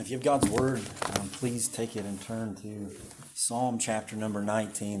If you have God's Word, please take it and turn to Psalm chapter number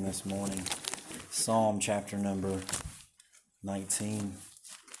 19 this morning. Psalm chapter number 19.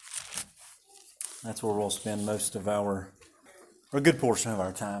 That's where we'll spend most of or a good portion of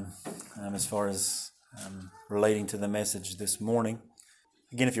our time as far as relating to the message this morning.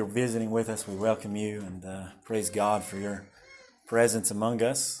 Again, if you're visiting with us, we welcome you and praise God for your presence among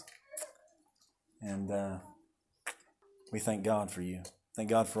us. And we thank God for you. Thank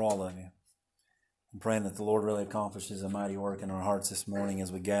God for all of you. I'm praying that the Lord really accomplishes a mighty work in our hearts this morning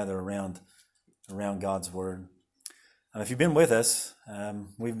as we gather around God's Word. If you've been with us,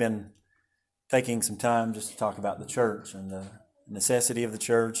 we've been taking some time just to talk about the church and the necessity of the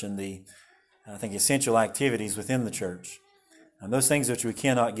church and the, essential activities within the church. And those things which we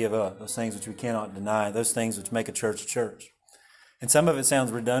cannot give up, those things which we cannot deny, those things which make a church a church. And some of it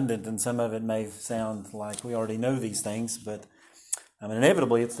sounds redundant and some of it may sound like we already know these things, but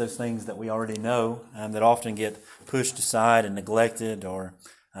inevitably, it's those things that we already know that often get pushed aside and neglected or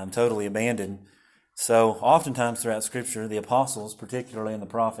totally abandoned. So oftentimes throughout Scripture, the apostles, particularly in the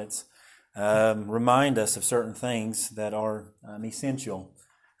prophets, remind us of certain things that are essential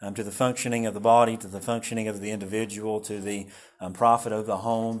to the functioning of the body, to the functioning of the individual, to the profit of the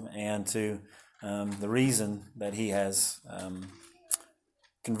home, and to the reason that He has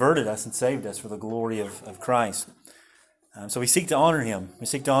converted us and saved us for the glory of Christ. So we seek to honor Him. We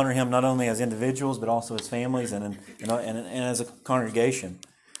seek to honor Him not only as individuals, but also as families and as a congregation.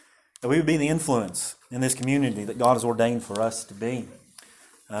 That we would be the influence in this community that God has ordained for us to be.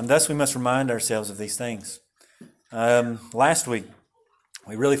 Thus, we must remind ourselves of these things. Last week,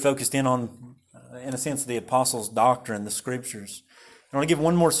 we really focused in on, in a sense, the apostles' doctrine, the Scriptures. I want to give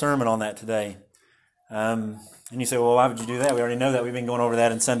one more sermon on that today. And you say, well, why would you do that? We already know that. We've been going over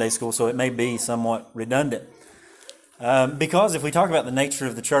that in Sunday school, so it may be somewhat redundant. Because if we talk about the nature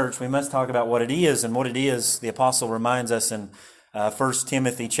of the church, we must talk about what it is, and what it is, the apostle reminds us in 1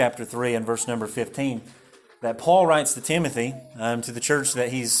 Timothy chapter 3 and verse number 15, that Paul writes to Timothy, to the church that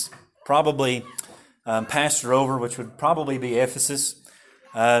he's probably pastor over, which would probably be Ephesus,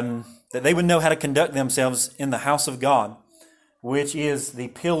 that they would know how to conduct themselves in the house of God, which is the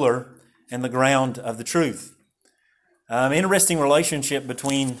pillar and the ground of the truth. Interesting relationship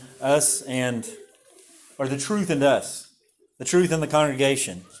between us or the truth and us, the truth and the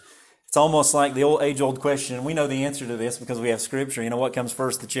congregation. It's almost like the age-old question, and we know the answer to this because we have Scripture. What comes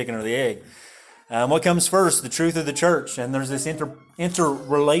first, the chicken or the egg? What comes first, the truth or the church? And there's this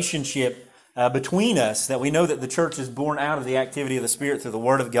interrelationship between us that we know that the church is born out of the activity of the Spirit through the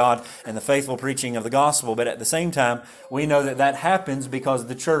Word of God and the faithful preaching of the gospel. But at the same time, we know that happens because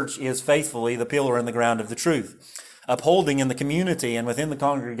the church is faithfully the pillar and the ground of the truth, upholding in the community and within the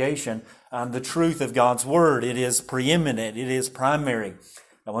congregation the truth of God's Word. It is preeminent. It is primary.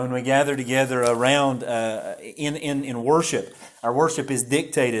 And when we gather together around in worship, our worship is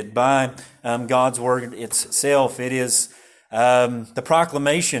dictated by God's Word itself. It is the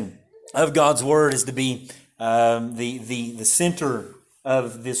proclamation of God's Word is to be the center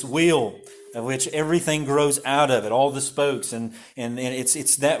of this wheel of which everything grows out of it, all the spokes, and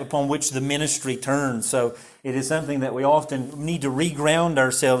it's that upon which the ministry turns. So it is something that we often need to reground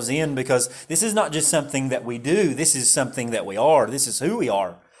ourselves in, because this is not just something that we do, this is something that we are. This is who we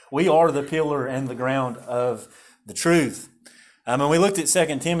are. We are the pillar and the ground of the truth. And we looked at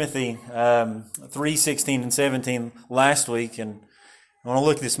 2 Timothy 3:16 and 17 last week, and I want to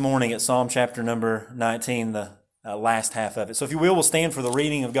look this morning at Psalm chapter number 19, the last half of it. So if you will, we'll stand for the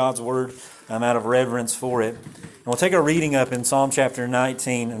reading of God's Word out of reverence for it. And we'll take our reading up in Psalm chapter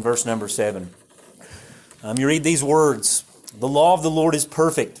 19 and verse number 7. You read these words: "The law of the Lord is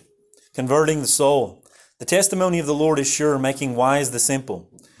perfect, converting the soul. The testimony of the Lord is sure, making wise the simple.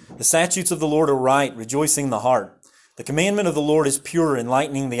 The statutes of the Lord are right, rejoicing the heart. The commandment of the Lord is pure,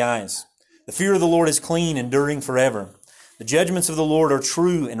 enlightening the eyes. The fear of the Lord is clean, enduring forever. The judgments of the Lord are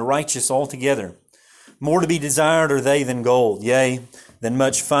true and righteous altogether. More to be desired are they than gold, yea, than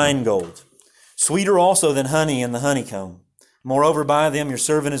much fine gold. Sweeter also than honey and the honeycomb. Moreover, by them your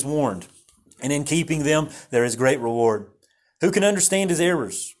servant is warned, and in keeping them there is great reward. Who can understand his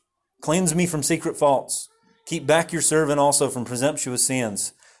errors? Cleanse me from secret faults. Keep back your servant also from presumptuous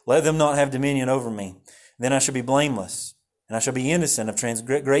sins. Let them not have dominion over me. Then I shall be blameless, and I shall be innocent of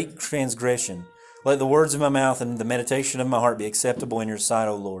great transgression. Let the words of my mouth and the meditation of my heart be acceptable in your sight,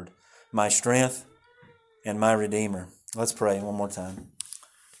 O Lord, my strength and my Redeemer." Let's pray one more time.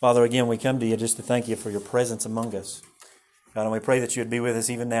 Father, again, we come to you just to thank you for your presence among us. God, and we pray that you would be with us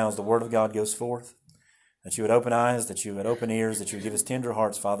even now as the Word of God goes forth, that you would open eyes, that you would open ears, that you would give us tender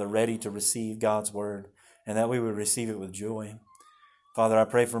hearts, Father, ready to receive God's Word, and that we would receive it with joy. Father, I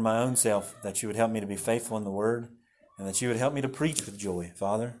pray for my own self that you would help me to be faithful in the Word and that you would help me to preach with joy,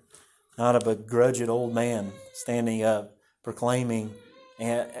 Father. Not a begrudged old man standing up proclaiming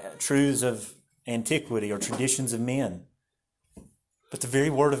truths of antiquity or traditions of men, but the very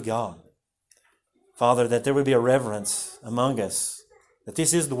Word of God. Father, that there would be a reverence among us, that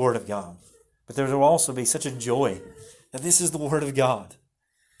this is the Word of God, but there will also be such a joy that this is the Word of God,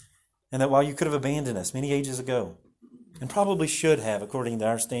 and that while you could have abandoned us many ages ago, and probably should have according to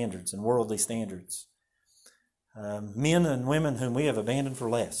our standards and worldly standards, men and women whom we have abandoned for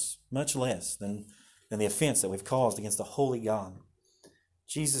less, much less than the offense that we've caused against the holy God.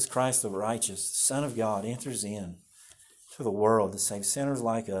 Jesus Christ, the righteous, the Son of God, enters in to the world to save sinners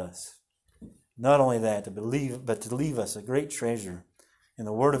like us. Not only that, but to leave us a great treasure in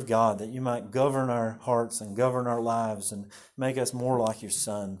the Word of God, that you might govern our hearts and govern our lives and make us more like your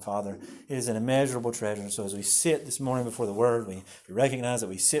Son, Father. It is an immeasurable treasure. So as we sit this morning before the Word, we recognize that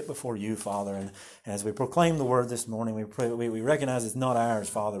we sit before you, Father. And as we proclaim the Word this morning, we recognize it's not ours,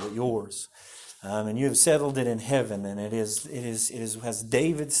 Father, but yours. And you have settled it in heaven, and it is, as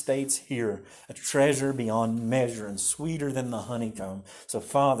David states here, a treasure beyond measure and sweeter than the honeycomb. So,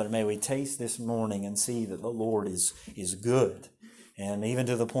 Father, may we taste this morning and see that the Lord is good. And even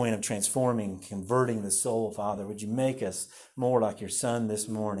to the point of transforming, converting the soul, Father, would you make us more like your Son this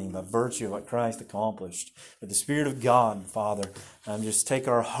morning by virtue of what Christ accomplished? With the Spirit of God, Father, just take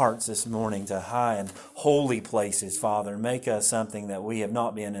our hearts this morning to high and holy places, Father. Make us something that we have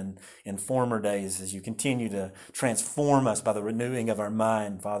not been in former days as you continue to transform us by the renewing of our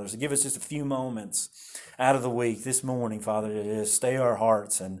mind, Father. So give us just a few moments out of the week this morning, Father, to just stay our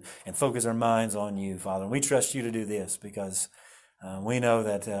hearts and focus our minds on you, Father. And we trust you to do this because we know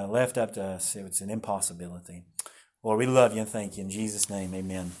that left up to us, it's an impossibility. Lord, we love you and thank you. In Jesus' name,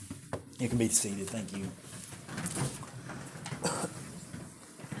 amen. You can be seated. Thank you.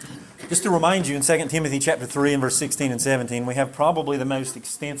 Just to remind you, in 2 Timothy chapter 3 and verse 16 and 17, we have probably the most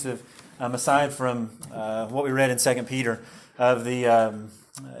extensive, aside from what we read in 2 Peter, of the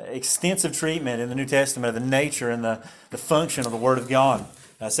extensive treatment in the New Testament of the nature and the function of the Word of God.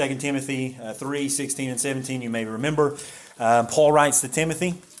 2 Timothy 3, 16 and 17, you may remember. Paul writes to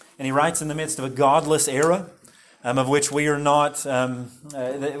Timothy, and he writes in the midst of a godless era, of which we are not,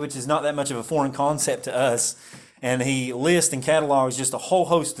 which is not that much of a foreign concept to us. And he lists and catalogs just a whole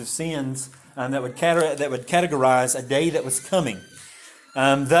host of sins that would categorize a day that was coming.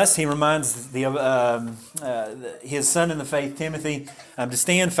 Thus, he reminds his son in the faith, Timothy, to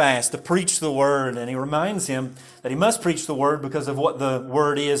stand fast, to preach the Word. And he reminds him that he must preach the Word because of what the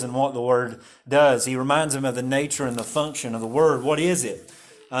Word is and what the Word does. He reminds him of the nature and the function of the Word. What is it?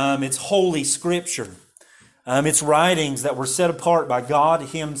 It's Holy Scripture. It's writings that were set apart by God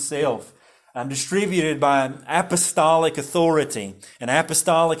Himself, distributed by an apostolic authority, an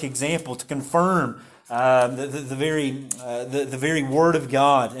apostolic example to confirm the very Word of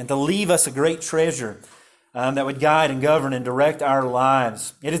God, and to leave us a great treasure that would guide and govern and direct our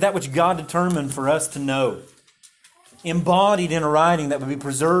lives. It is that which God determined for us to know, embodied in a writing that would be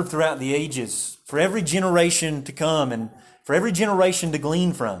preserved throughout the ages, for every generation to come and for every generation to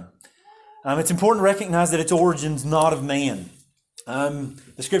glean from. It's important to recognize that its origin's not of man.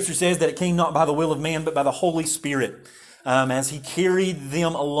 The Scripture says that it came not by the will of man, but by the Holy Spirit, as He carried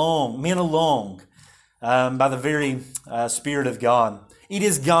men along, by the very Spirit of God. It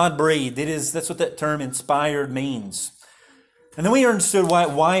is God-breathed. That's what that term inspired means. And then we understood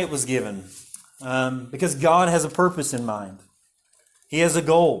why it was given. Because God has a purpose in mind. He has a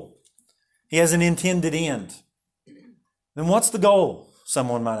goal. He has an intended end. Then what's the goal,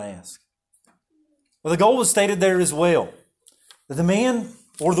 someone might ask? Well, the goal was stated there as well. That the man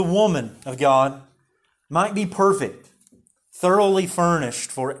or the woman of God might be perfect, thoroughly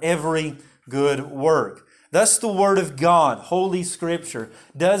furnished for every good work. Thus the Word of God, Holy Scripture,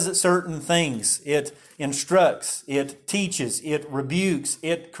 does certain things. It instructs, it teaches, it rebukes,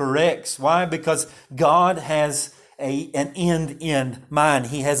 it corrects. Why? Because God has an end in mind.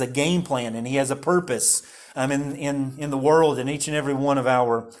 He has a game plan and He has a purpose in the world, in each and every one of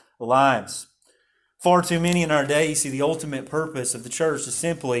our lives. Far too many in our day see the ultimate purpose of the church is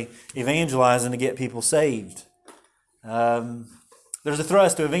simply evangelizing to get people saved. There's a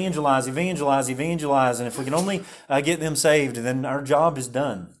thrust to evangelize, and if we can only get them saved, then our job is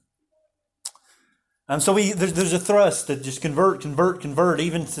done. So there's a thrust to just convert,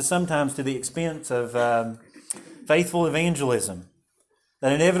 even sometimes to the expense of faithful evangelism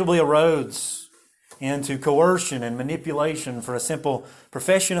that inevitably erodes into coercion and manipulation for a simple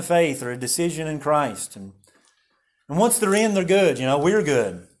profession of faith or a decision in Christ. And once they're in, they're good. We're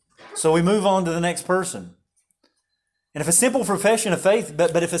good. So we move on to the next person. And if a simple profession of faith,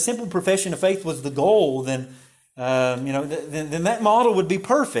 but if a simple profession of faith was the goal, then then that model would be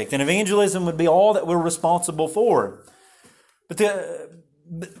perfect, and evangelism would be all that we're responsible for.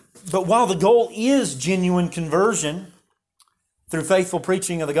 But while the goal is genuine conversion through faithful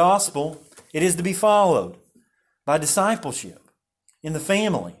preaching of the gospel, it is to be followed by discipleship in the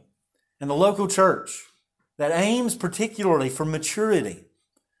family and the local church that aims particularly for maturity,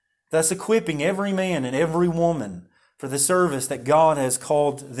 thus equipping every man and every woman for the service that God has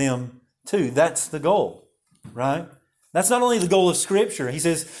called them to. That's the goal, right? That's not only the goal of Scripture. He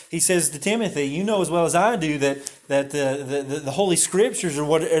says to Timothy, you know as well as I do that the Holy Scriptures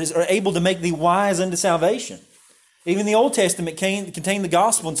are able to make thee wise unto salvation. Even the Old Testament contained the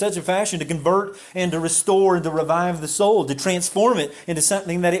gospel in such a fashion to convert and to restore and to revive the soul, to transform it into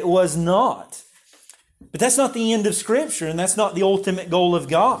something that it was not. But that's not the end of Scripture, and that's not the ultimate goal of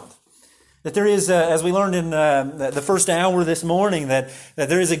God. That there is, as we learned in the first hour this morning, that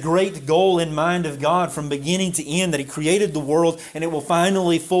there is a great goal in mind of God from beginning to end, that He created the world and it will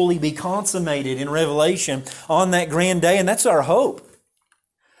finally fully be consummated in Revelation on that grand day, and that's our hope.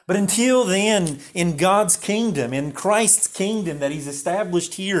 But until then, in God's kingdom, in Christ's kingdom that He's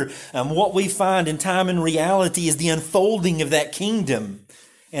established here, what we find in time and reality is the unfolding of that kingdom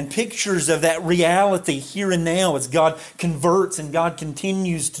and pictures of that reality here and now as God converts and God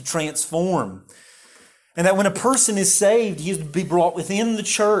continues to transform. And that when a person is saved, he is to be brought within the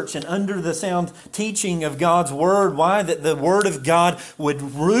church and under the sound teaching of God's Word. Why? That the Word of God would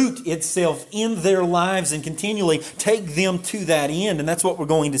root itself in their lives and continually take them to that end. And that's what we're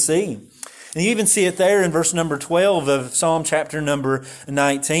going to see. And you even see it there in verse number 12 of Psalm chapter number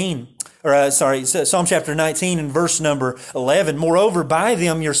 19. Psalm chapter 19 and verse number 11. Moreover, by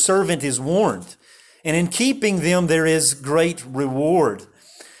them your servant is warned, and in keeping them there is great reward.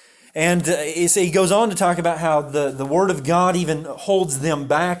 And he goes on to talk about how the Word of God even holds them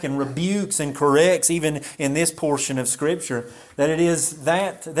back and rebukes and corrects, even in this portion of Scripture, that it is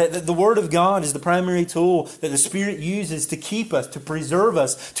that the Word of God is the primary tool that the Spirit uses to keep us, to preserve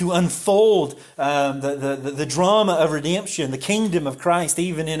us, to unfold the drama of redemption, the kingdom of Christ,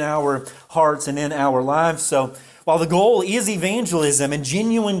 even in our hearts and in our lives. So while the goal is evangelism and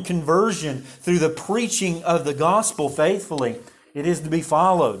genuine conversion through the preaching of the gospel faithfully, it is to be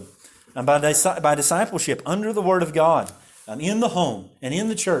followed by discipleship under the Word of God, in the home and in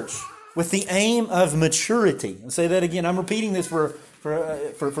the church, with the aim of maturity. I'll say that again. I'm repeating this for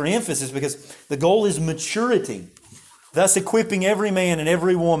emphasis because the goal is maturity, thus equipping every man and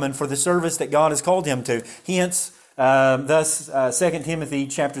every woman for the service that God has called him to. Hence, 2 Timothy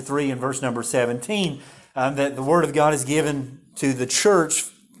chapter 3 and verse number 17, that the Word of God is given to the church,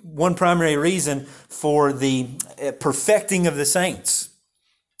 one primary reason for the perfecting of the saints.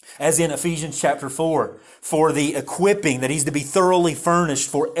 As in Ephesians chapter 4, for the equipping, that he's to be thoroughly furnished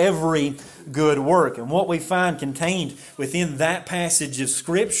for every good work. And what we find contained within that passage of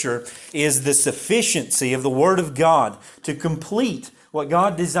Scripture is the sufficiency of the Word of God to complete what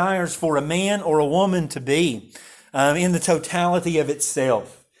God desires for a man or a woman to be in the totality of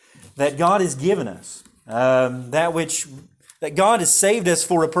itself. That God has given us, that God has saved us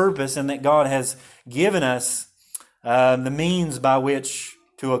for a purpose, and that God has given us the means by which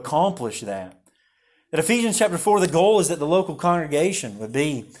to accomplish that. At Ephesians chapter 4, the goal is that the local congregation would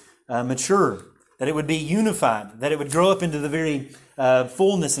be mature, that it would be unified, that it would grow up into the very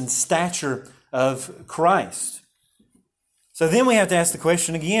fullness and stature of Christ. So then we have to ask the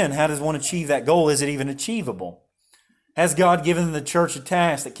question again, how does one achieve that goal? Is it even achievable? Has God given the church a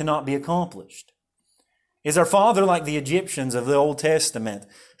task that cannot be accomplished? Is our Father like the Egyptians of the Old Testament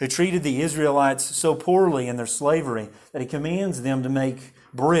who treated the Israelites so poorly in their slavery that He commands them to make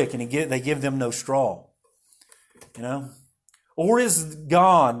brick and they give them no straw? Or is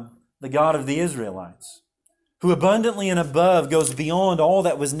God the God of the Israelites, who abundantly and above goes beyond all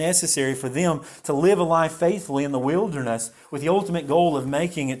that was necessary for them to live a life faithfully in the wilderness with the ultimate goal of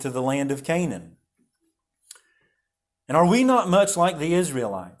making it to the land of Canaan? And are we not much like the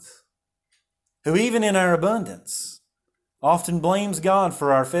Israelites, who even in our abundance often blames God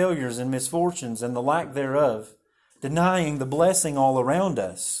for our failures and misfortunes and the lack thereof, denying the blessing all around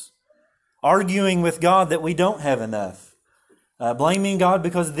us, arguing with God that we don't have enough, blaming God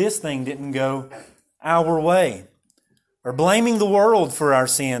because this thing didn't go our way, or blaming the world for our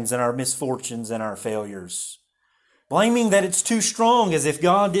sins and our misfortunes and our failures, blaming that it's too strong as if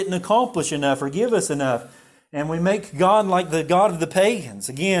God didn't accomplish enough or give us enough. And we make God like the God of the pagans,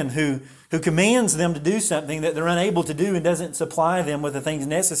 again, who commands them to do something that they're unable to do and doesn't supply them with the things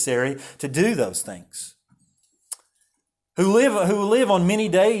necessary to do those things. Who live on many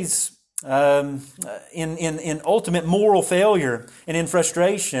days in ultimate moral failure and in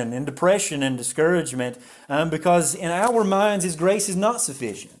frustration and depression and discouragement because in our minds His grace is not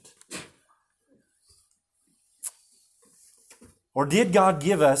sufficient? Or did God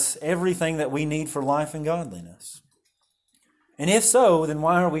give us everything that we need for life and godliness? And if so, then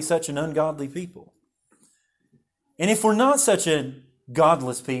why are we such an ungodly people? And if we're not such a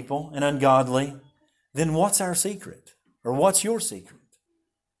godless people and ungodly, then what's our secret? Or what's your secret?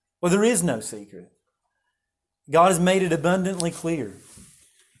 Well, there is no secret. God has made it abundantly clear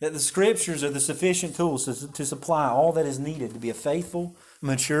that the Scriptures are the sufficient tools to supply all that is needed to be a faithful,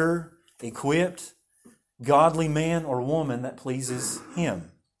 mature, equipped, godly man or woman that pleases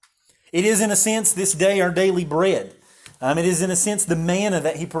Him. It is, in a sense, this day our daily bread. It is, in a sense, the manna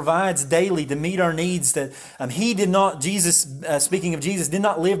that He provides daily to meet our needs. That He did not, speaking of Jesus, did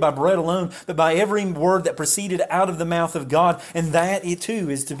not live by bread alone, but by every word that proceeded out of the mouth of God. And that, it too,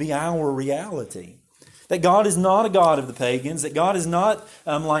 is to be our reality. That God is not a God of the pagans, that God is not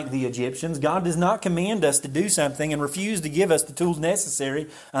like the Egyptians. God does not command us to do something and refuse to give us the tools necessary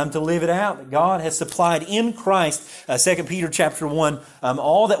to live it out. That God has supplied in Christ, 2 Peter chapter 1,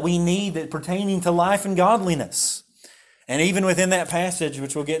 all that we need that pertaining to life and godliness. And even within that passage,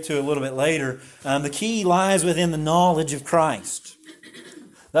 which we'll get to a little bit later, the key lies within the knowledge of Christ.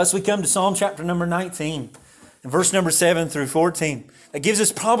 Thus we come to Psalm chapter number 19, and verse number 7 through 14. That gives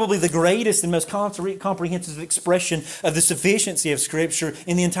us probably the greatest and most comprehensive expression of the sufficiency of Scripture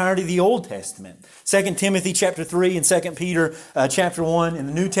in the entirety of the Old Testament. 2 Timothy chapter 3 and 2 Peter chapter 1 in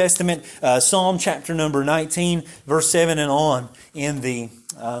the New Testament, Psalm chapter number 19, verse 7 and on in the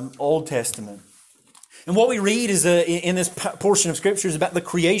Old Testament. And what we read is in this portion of Scripture is about the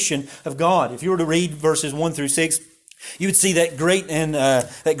creation of God. If you were to read verses 1 through 6, you would see that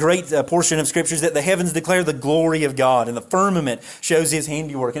great portion of Scriptures that the heavens declare the glory of God and the firmament shows His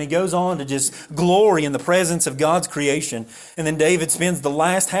handiwork. And he goes on to just glory in the presence of God's creation. And then David spends the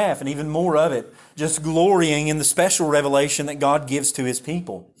last half and even more of it just glorying in the special revelation that God gives to His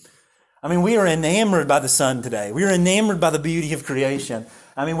people. I mean, we are enamored by the sun today. We are enamored by the beauty of creation.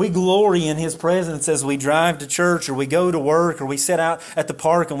 I mean, we glory in His presence as we drive to church or we go to work or we sit out at the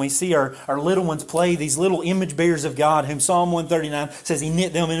park and we see our little ones play these little image bearers of God whom Psalm 139 says He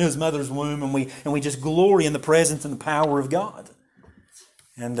knit them in His mother's womb, and we just glory in the presence and the power of God.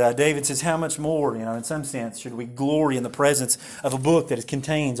 And David says, how much more, in some sense, should we glory in the presence of a book that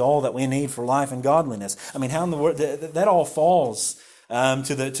contains all that we need for life and godliness? I mean, how in the world that all falls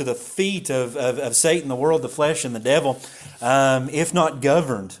to the feet of Satan, the world, the flesh, and the devil, if not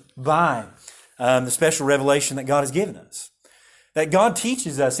governed by the special revelation that God has given us. That God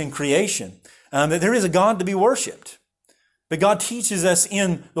teaches us in creation that there is a God to be worshipped. But God teaches us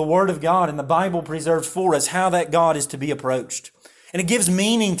in the Word of God, and the Bible preserves for us how that God is to be approached. And it gives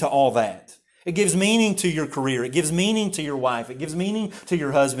meaning to all that. It gives meaning to your career. It gives meaning to your wife. It gives meaning to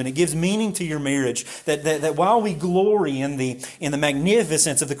your husband. It gives meaning to your marriage. That while we glory in the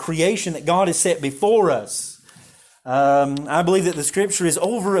magnificence of the creation that God has set before us, I believe that the Scripture is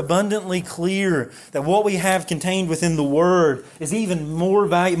overabundantly clear that what we have contained within the Word is even more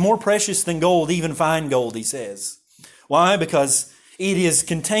more precious than gold, even fine gold, he says. Why? Because it is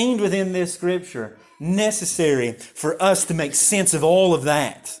contained within this Scripture necessary for us to make sense of all of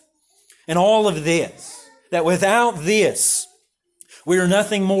that. And all of this, that without this, we are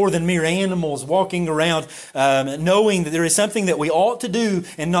nothing more than mere animals walking around knowing that there is something that we ought to do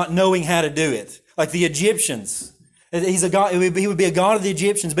and not knowing how to do it. Like the Egyptians. He's a God, He would be a God of the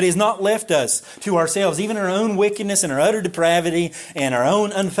Egyptians, but He has not left us to ourselves. Even our own wickedness and our utter depravity and our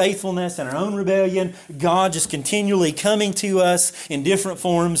own unfaithfulness and our own rebellion, God just continually coming to us in different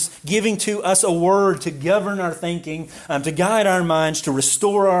forms, giving to us a word to govern our thinking, to guide our minds, to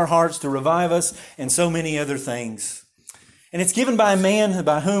restore our hearts, to revive us, and so many other things. And it's given by a man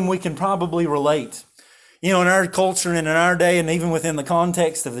by whom we can probably relate. In our culture and in our day, and even within the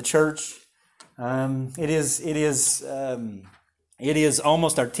context of the church, it is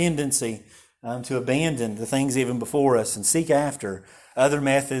almost our tendency to abandon the things even before us and seek after other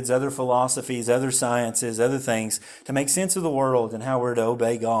methods, other philosophies, other sciences, other things to make sense of the world and how we're to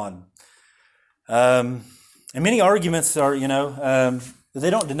obey God. And many arguments are, they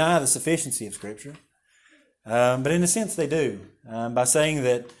don't deny the sufficiency of Scripture, but in a sense they do, by saying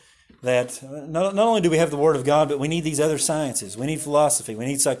that not only do we have the Word of God, but we need these other sciences. We need philosophy. We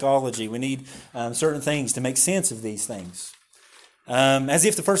need psychology. We need certain things to make sense of these things. As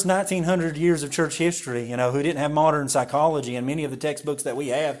if the first 1900 years of church history, who didn't have modern psychology and many of the textbooks that we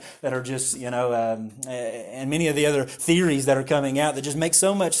have that are just, and many of the other theories that are coming out that just make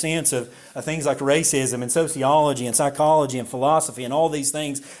so much sense of things like racism and sociology and psychology and philosophy and all these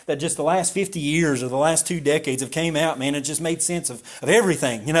things that just the last 50 years or the last 2 decades have came out, man, it just made sense of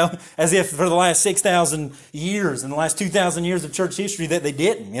everything, as if for the last 6,000 years and the last 2,000 years of church history that they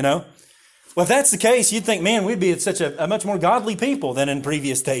didn't, Well, if that's the case, you'd think, man, we'd be such a much more godly people than in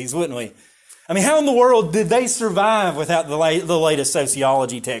previous days, wouldn't we? I mean, how in the world did they survive without the latest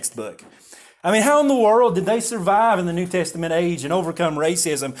sociology textbook? I mean, how in the world did they survive in the New Testament age and overcome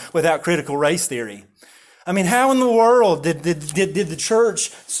racism without critical race theory? I mean, how in the world did the church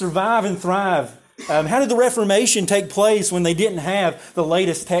survive and thrive? How did the Reformation take place when they didn't have the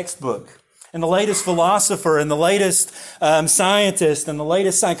latest textbook? And the latest philosopher and the latest scientist and the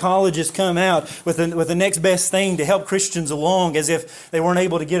latest psychologist come out with the next best thing to help Christians along as if they weren't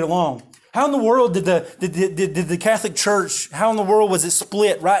able to get along. How in the world did the Catholic Church, how in the world was it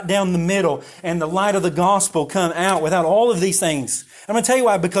split right down the middle and the light of the gospel come out without all of these things? I'm going to tell you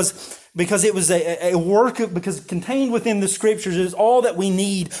why, because it was a work, because contained within the Scriptures is all that we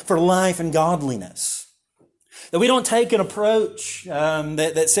need for life and godliness. That we don't take an approach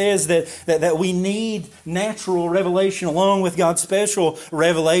that says that we need natural revelation along with God's special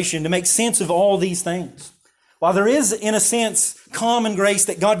revelation to make sense of all these things. While there is, in a sense, common grace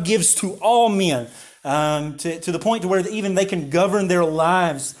that God gives to all men, to the point to where even they can govern their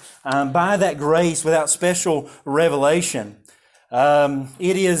lives by that grace without special revelation,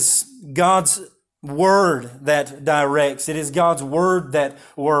 it is God's Word that directs. It is God's Word that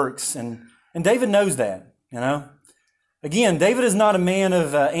works. And David knows that. Again, David is not a man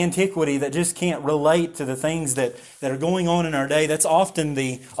of antiquity that just can't relate to the things that are going on in our day. That's often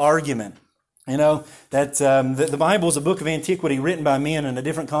the argument, that the Bible is a book of antiquity written by men in a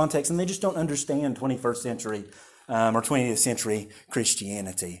different context, and they just don't understand 21st century or 20th century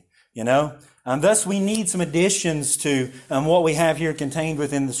Christianity, Thus, we need some additions to what we have here contained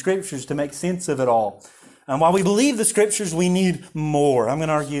within the Scriptures to make sense of it all. And while we believe the Scriptures, we need more. I'm going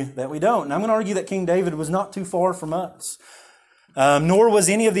to argue that we don't. And I'm going to argue that King David was not too far from us, nor was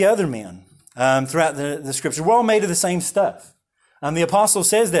any of the other men throughout the Scripture. We're all made of the same stuff. The apostle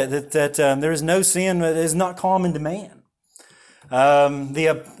says that there is no sin that is not common to man.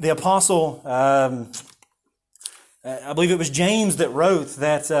 The apostle, I believe it was James that wrote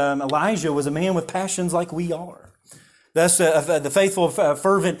that Elijah was a man with passions like we are. Thus, the faithful,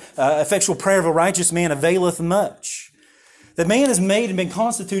 fervent, effectual prayer of a righteous man availeth much. The man is made and been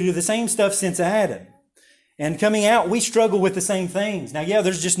constituted of the same stuff since Adam. And coming out, we struggle with the same things. Now, yeah,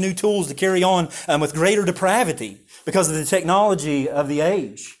 there's just new tools to carry on with greater depravity because of the technology of the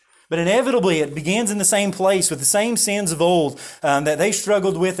age. But inevitably, it begins in the same place with the same sins of old that they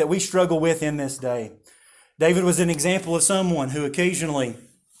struggled with, that we struggle with in this day. David was an example of someone who occasionally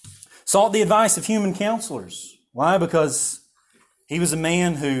sought the advice of human counselors. Why? Because he was a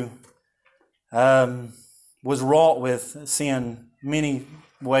man who was wrought with sin many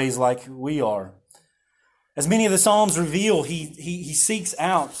ways like we are. As many of the Psalms reveal, he seeks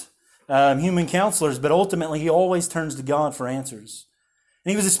out human counselors, but ultimately he always turns to God for answers.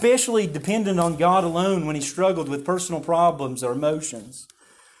 And he was especially dependent on God alone when he struggled with personal problems or emotions.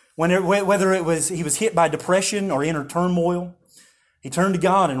 Whether it was he was hit by depression or inner turmoil, he turned to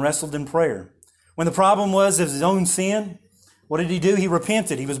God and wrestled in prayer. When the problem was of his own sin, what did he do? He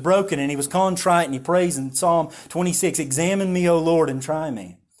repented. He was broken and he was contrite, and he prays in Psalm 26, "Examine me, O Lord, and try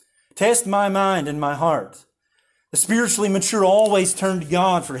me. Test my mind and my heart." The spiritually mature always turn to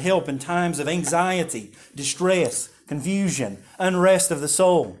God for help in times of anxiety, distress, confusion, unrest of the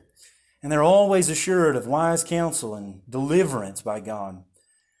soul. And they're always assured of wise counsel and deliverance by God.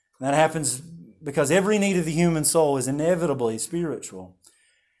 And that happens because every need of the human soul is inevitably spiritual.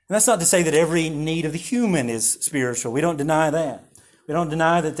 And that's not to say that every need of the human is spiritual. We don't deny that. We don't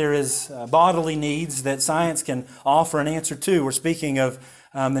deny that there is bodily needs that science can offer an answer to. We're speaking of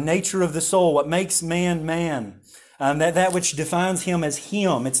the nature of the soul, what makes man man, that which defines him as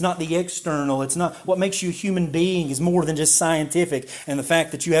him. It's not the external. It's not what makes you a human being is more than just scientific and the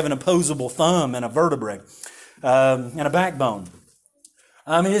fact that you have an opposable thumb and a vertebrae and a backbone.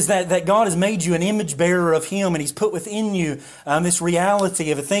 It is that God has made you an image bearer of Him, and He's put within you this reality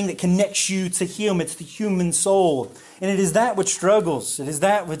of a thing that connects you to Him. It's the human soul, and it is that which struggles. It is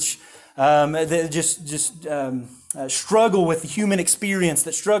that which struggle with the human experience,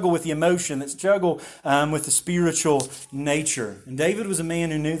 that struggle with the emotion, that struggle with the spiritual nature. And David was a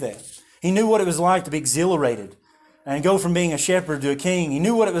man who knew that. He knew what it was like to be exhilarated and go from being a shepherd to a king. He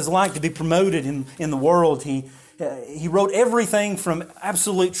knew what it was like to be promoted in the world. He he wrote everything from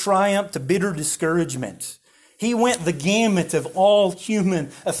absolute triumph to bitter discouragement. He went the gamut of all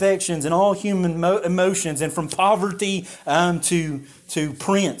human affections and all human emotions, and from poverty to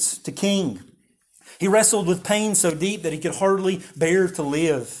prince, to king. He wrestled with pain so deep that he could hardly bear to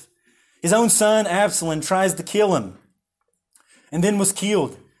live. His own son, Absalom, tries to kill him and then was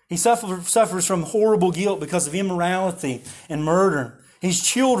killed. He suffers from horrible guilt because of immorality and murder. His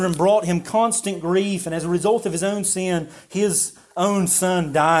children brought him constant grief, and as a result of his own sin, his own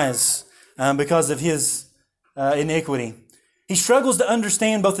son dies because of his iniquity. He struggles to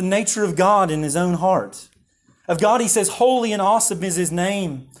understand both the nature of God and his own heart. Of God, he says, holy and awesome is his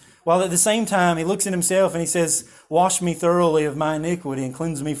name, while at the same time he looks at himself and he says, wash me thoroughly of my iniquity and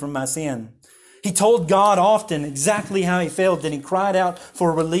cleanse me from my sin. He told God often exactly how he felt, and he cried out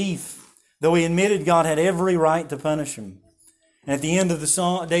for relief, though he admitted God had every right to punish him. And at the end of the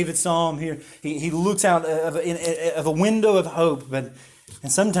psalm, David's psalm here, he looks out of a window of hope, and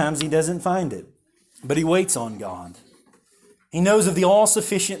sometimes he doesn't find it. But he waits on God. He knows of the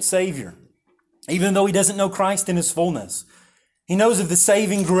all-sufficient Savior, even though he doesn't know Christ in his fullness. He knows of the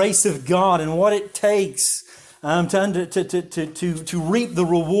saving grace of God and what it takes to reap the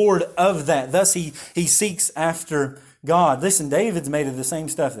reward of that. Thus he seeks after God. Listen, David's made of the same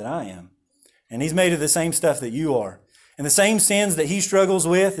stuff that I am. And he's made of the same stuff that you are. And the same sins that he struggles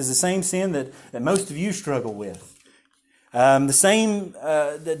with is the same sin that most of you struggle with. The same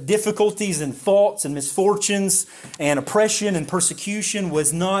difficulties and faults and misfortunes and oppression and persecution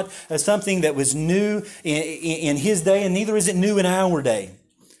was not something that was new in his day, and neither is it new in our day.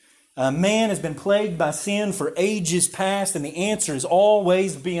 Man has been plagued by sin for ages past, and the answer has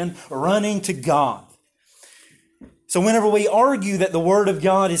always been running to God. So whenever we argue that the Word of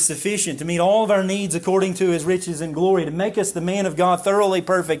God is sufficient to meet all of our needs according to His riches and glory, to make us the man of God, thoroughly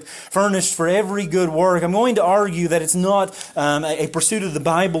perfect, furnished for every good work, I'm going to argue that it's not a pursuit of the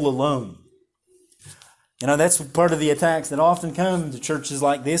Bible alone. You know, that's part of the attacks that often come to churches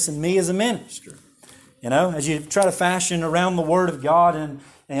like this and me as a minister. You know, as you try to fashion around the Word of God, and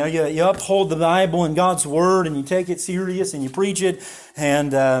you uphold the Bible and God's Word, and you take it serious and you preach it,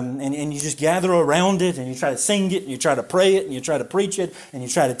 and you just gather around it, and you try to sing it, and you try to pray it, and you try to preach it, and you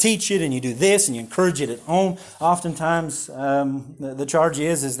try to teach it, and you do this, and you encourage it at home. Oftentimes, the charge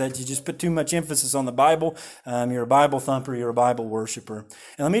is that you just put too much emphasis on the Bible. You're a Bible thumper, you're a Bible worshiper.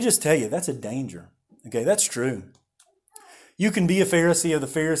 And let me just tell you, that's a danger. Okay, that's true. You can be a Pharisee of the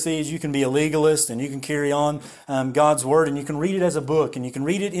Pharisees, you can be a legalist, and you can carry on God's Word, and you can read it as a book, and you can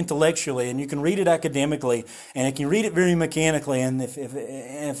read it intellectually, and you can read it academically, and you can read it very mechanically. And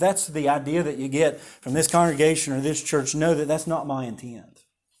if that's the idea that you get from this congregation or this church, know that that's not my intent.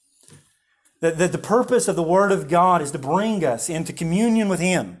 That the purpose of the Word of God is to bring us into communion with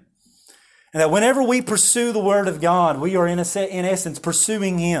Him. And that whenever we pursue the Word of God, we are in essence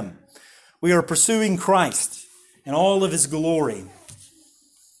pursuing Him. We are pursuing Christ and all of His glory.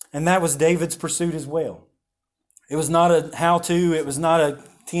 And that was David's pursuit as well. It was not a how-to, it was not a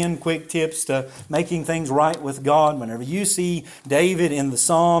 10 quick tips to making things right with God. Whenever you see David in the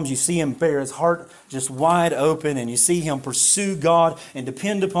Psalms, you see him bear his heart just wide open, and you see him pursue God and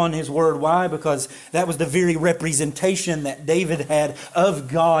depend upon His Word. Why? Because that was the very representation that David had of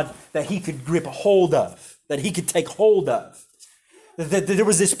God that he could grip a hold of, that he could take hold of. That there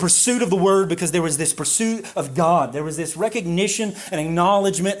was this pursuit of the Word because there was this pursuit of God. There was this recognition and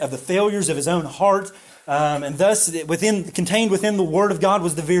acknowledgement of the failures of his own heart. And thus, contained within the Word of God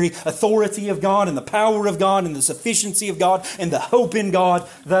was the very authority of God and the power of God and the sufficiency of God and the hope in God.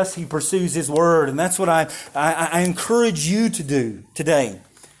 Thus, he pursues His Word. And that's what I encourage you to do today.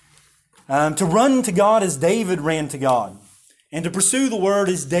 To run to God as David ran to God. And to pursue the Word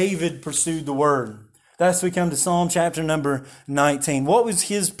as David pursued the Word. Thus we come to Psalm chapter number 19. What was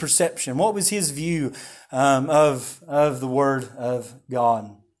his perception? What was his view of the Word of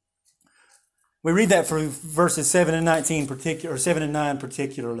God? We read that for verses 7 and 19 or 7 and 9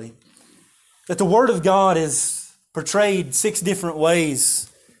 particularly. That the Word of God is portrayed 6 different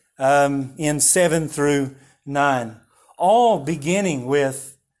ways in 7 through 9. All beginning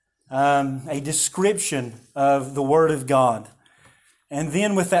with a description of the Word of God. And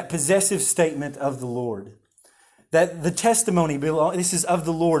then with that possessive statement of the Lord. That the testimony, this is of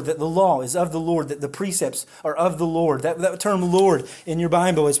the Lord, that the law is of the Lord, that the precepts are of the Lord. That term Lord in your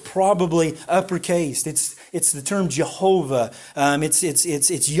Bible is probably uppercased. It's the term Jehovah.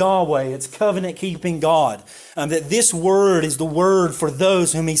 It's Yahweh. It's covenant-keeping God. That this word is the word for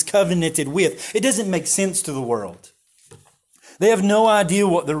those whom He's covenanted with. It doesn't make sense to the world. They have no idea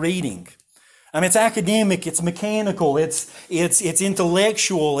what they're reading. It's academic, it's mechanical, it's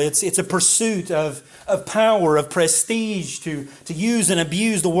intellectual, it's a pursuit of power, of prestige to use and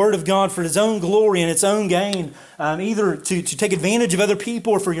abuse the Word of God for His own glory and its own gain, either to take advantage of other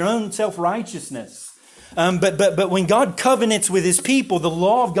people or for your own self-righteousness. But when God covenants with His people, the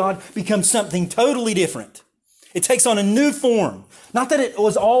law of God becomes something totally different. It takes on a new form. Not that it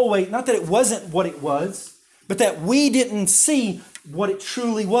wasn't what it was, but that we didn't see what it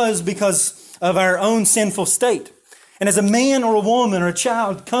truly was because of our own sinful state. And as a man or a woman or a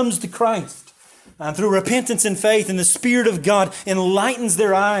child comes to Christ through repentance and faith, and the Spirit of God enlightens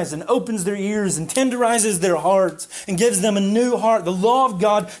their eyes and opens their ears and tenderizes their hearts and gives them a new heart, the law of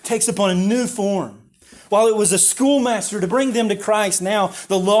God takes upon a new form. While it was a schoolmaster to bring them to Christ, now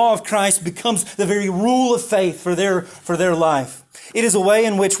the law of Christ becomes the very rule of faith for their life. It is a way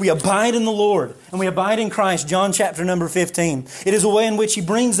in which we abide in the Lord and we abide in Christ, John chapter number 15. It is a way in which He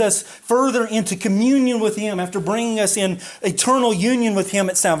brings us further into communion with Him after bringing us in eternal union with Him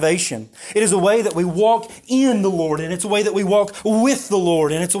at salvation. It is a way that we walk in the Lord, and it's a way that we walk with the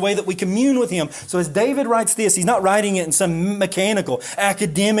Lord, and it's a way that we commune with Him. So as David writes this, he's not writing it in some mechanical,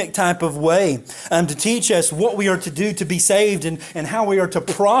 academic type of way to teach us what we are to do to be saved and how we are to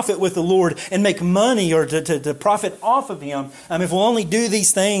profit with the Lord and make money or to profit off of Him. If we'll only do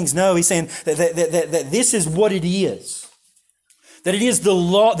these things. No, he's saying that this is what it is. That it is the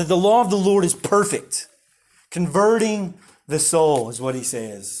law, that the law of the Lord is perfect. Converting the soul is what he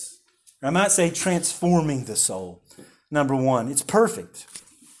says. Or I might say transforming the soul. Number one, it's perfect.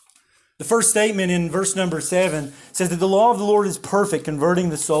 The first statement in verse number 7 says that the law of the Lord is perfect, converting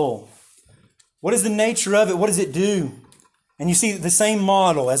the soul. What is the nature of it? What does it do? And you see the same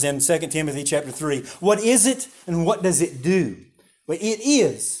model as in 2 Timothy chapter 3. What is it and what does it do? Well, it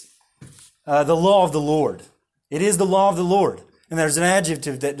is the law of the Lord. It is the law of the Lord. And there's an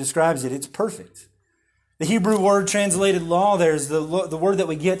adjective that describes it. It's perfect. The Hebrew word translated law there is the word that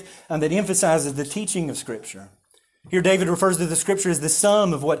we get that emphasizes the teaching of Scripture. Here David refers to the Scripture as the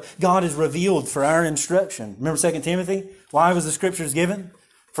sum of what God has revealed for our instruction. Remember 2 Timothy? Why was the Scriptures given?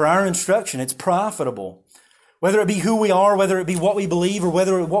 For our instruction. It's profitable. Whether it be who we are, whether it be what we believe, or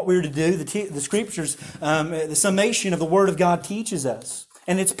whether what we're to do, the Scriptures, the summation of the Word of God teaches us.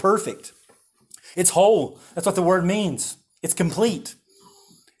 And it's perfect. It's whole. That's what the word means. It's complete.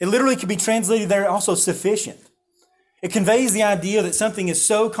 It literally can be translated there also sufficient. It conveys the idea that something is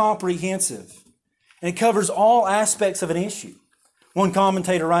so comprehensive and it covers all aspects of an issue. One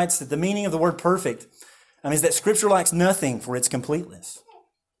commentator writes that the meaning of the word perfect is that Scripture lacks nothing for its completeness.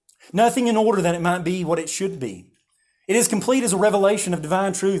 Nothing in order that it might be what it should be. It is complete as a revelation of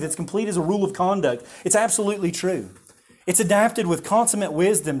divine truth. It's complete as a rule of conduct. It's absolutely true. It's adapted with consummate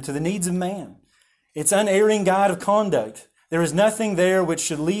wisdom to the needs of man. It's unerring guide of conduct. There is nothing there which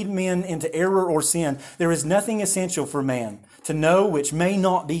should lead men into error or sin. There is nothing essential for man to know which may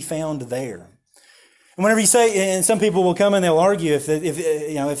not be found there. And whenever you say, and some people will come and they'll argue if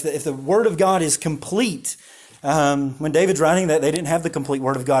the Word of God is complete. When David's writing that, they didn't have the complete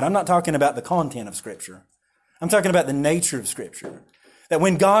Word of God. I'm not talking about the content of Scripture. I'm talking about the nature of Scripture. That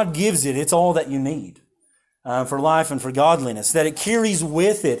when God gives it, it's all that you need for life and for godliness. That it carries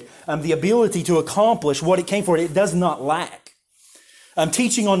with it the ability to accomplish what it came for. It does not lack.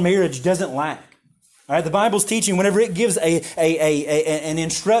 Teaching on marriage doesn't lack. All right, the Bible's teaching, whenever it gives an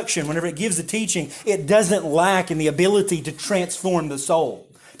instruction, whenever it gives a teaching, it doesn't lack in the ability to transform the soul.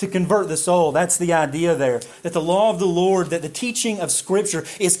 To convert the soul. That's the idea there. That the law of the Lord, that the teaching of Scripture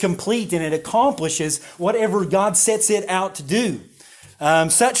is complete and it accomplishes whatever God sets it out to do.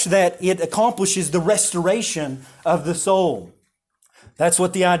 Such that it accomplishes the restoration of the soul. That's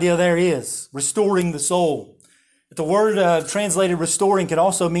what the idea there is. Restoring the soul. But the word translated restoring could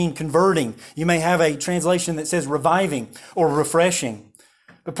also mean converting. You may have a translation that says reviving or refreshing.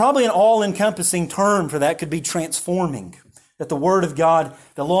 But probably an all-encompassing term for that could be transforming. That the Word of God,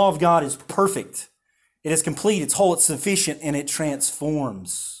 the law of God is perfect. It is complete, it's whole, it's sufficient, and it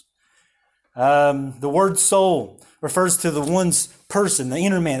transforms. The word soul refers to the one's person, the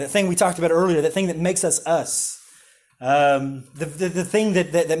inner man, that thing we talked about earlier, that thing that makes us us. The thing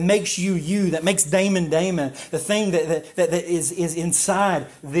that makes you you, that makes Damon Damon, the thing that is inside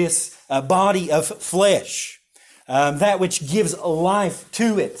this body of flesh. That which gives life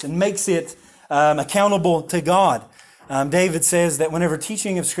to it and makes it accountable to God. David says that whenever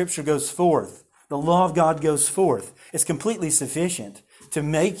teaching of Scripture goes forth, the law of God goes forth, it's completely sufficient to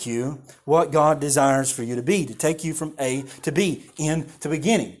make you what God desires for you to be, to take you from A to B, in to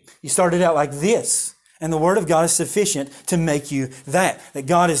beginning. You started out like this, and the Word of God is sufficient to make you that. That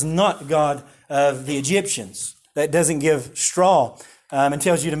God is not the God of the Egyptians, that doesn't give straw and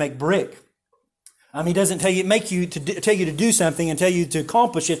tells you to make brick. He doesn't tell you to do something and tell you to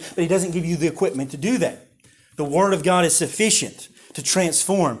accomplish it, but He doesn't give you the equipment to do that. The Word of God is sufficient to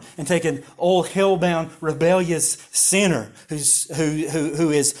transform and take an old hell-bound, rebellious sinner who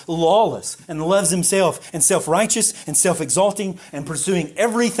is lawless and loves himself and self-righteous and self-exalting and pursuing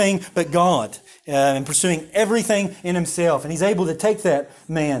everything but God and pursuing everything in himself. And He's able to take that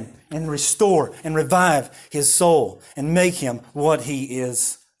man and restore and revive his soul and make him what he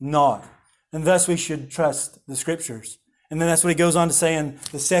is not. And thus we should trust the Scriptures. And then that's what he goes on to say in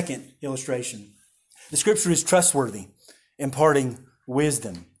the second illustration. The Scripture is trustworthy, imparting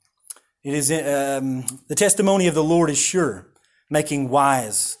wisdom. It is the testimony of the Lord is sure, making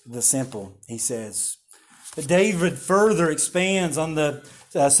wise the simple, he says. But David further expands on the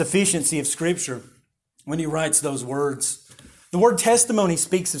sufficiency of Scripture when he writes those words. The word testimony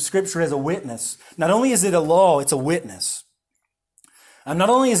speaks of Scripture as a witness. Not only is it a law, it's a witness. Not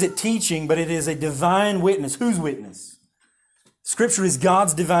only is it teaching, but it is a divine witness. Whose witness? Scripture is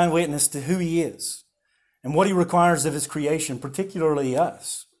God's divine witness to who He is and what He requires of His creation, particularly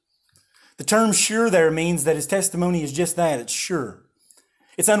us. The term sure there means that His testimony is just that. It's sure.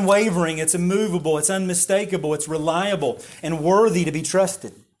 It's unwavering, it's immovable, it's unmistakable, it's reliable and worthy to be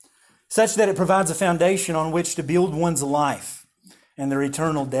trusted, such that it provides a foundation on which to build one's life and their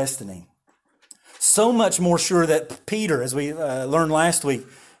eternal destiny. So much more sure that Peter, as we learned last week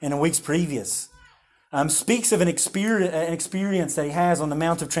and in weeks previous, speaks of an experience that he has on the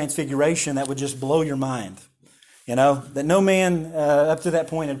Mount of Transfiguration that would just blow your mind. That no man up to that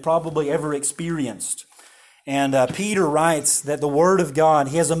point had probably ever experienced. And Peter writes that the Word of God,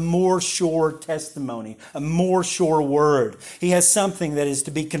 he has a more sure testimony, a more sure word. He has something that is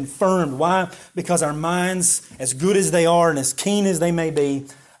to be confirmed. Why? Because our minds, as good as they are and as keen as they may be,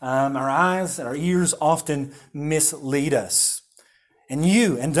 our eyes and our ears often mislead us. And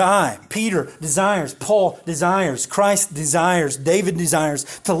you and I, Peter desires, Paul desires, Christ desires, David desires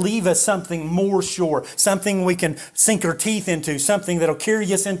to leave us something more sure, something we can sink our teeth into, something that'll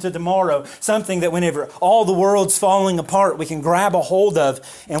carry us into tomorrow, something that whenever all the world's falling apart, we can grab a hold of,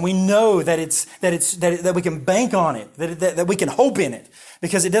 and we know that we can bank on it, that we can hope in it,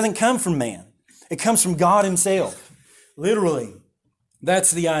 because it doesn't come from man. It comes from God Himself. Literally.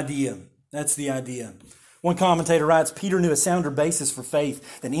 That's the idea. That's the idea. One commentator writes, Peter knew a sounder basis for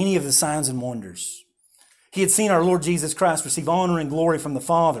faith than any of the signs and wonders. He had seen our Lord Jesus Christ receive honor and glory from the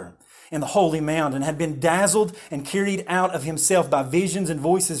Father in the Holy Mount and had been dazzled and carried out of himself by visions and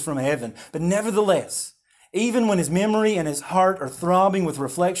voices from heaven. But nevertheless, even when his memory and his heart are throbbing with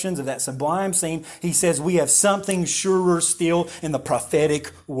reflections of that sublime scene, he says, we have something surer still in the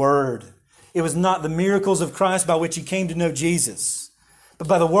prophetic word. It was not the miracles of Christ by which he came to know Jesus, but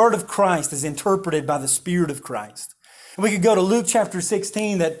by the word of Christ as interpreted by the Spirit of Christ. And we could go to Luke chapter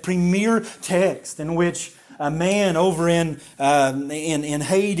 16, that premier text in which a man over in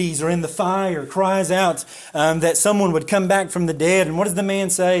Hades or in the fire cries out that someone would come back from the dead. And what does the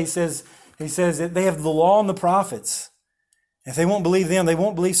man say? He says that they have the law and the prophets. If they won't believe them, they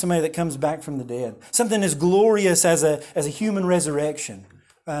won't believe somebody that comes back from the dead. Something as glorious as a human resurrection.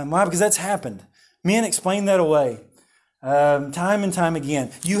 Why? Because that's happened. Men explain that away. Time and time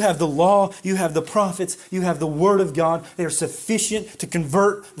again. You have the law, you have the prophets, you have the Word of God. They are sufficient to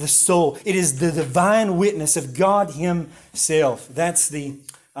convert the soul. It is the divine witness of God Himself. That's the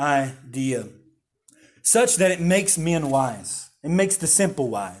idea. Such that it makes men wise. It makes the simple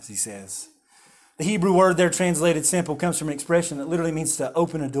wise, he says. The Hebrew word there translated simple comes from an expression that literally means to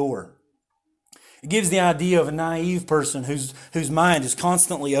open a door. It gives the idea of a naive person whose mind is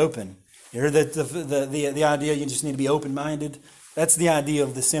constantly open. You heard the idea you just need to be open-minded? That's the idea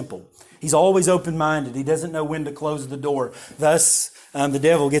of the simple. He's always open-minded. He doesn't know when to close the door. Thus, the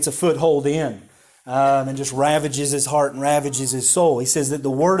devil gets a foothold in and just ravages his heart and ravages his soul. He says that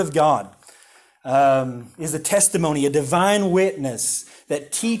the Word of God is a testimony, a divine witness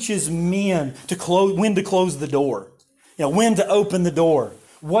that teaches men when to close the door, when to open the door,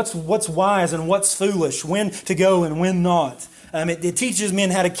 what's wise and what's foolish, when to go and when not. It teaches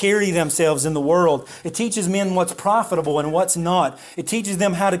men how to carry themselves in the world. It teaches men what's profitable and what's not. It teaches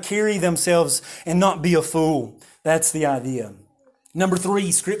them how to carry themselves and not be a fool. That's the idea. Number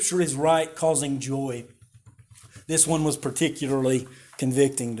 3, Scripture is right, causing joy. This one was particularly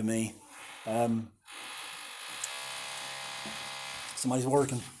convicting to me. Somebody's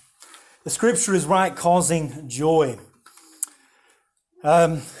working. The Scripture is right, causing joy.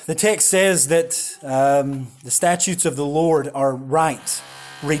 The text says that the statutes of the Lord are right,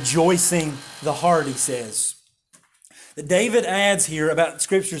 rejoicing the heart, he says. That David adds here about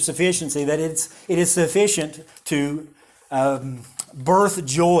Scripture's sufficiency, that it is sufficient to birth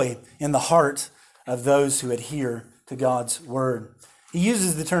joy in the heart of those who adhere to God's word. He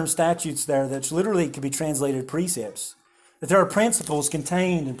uses the term statutes there that literally could be translated precepts. That there are principles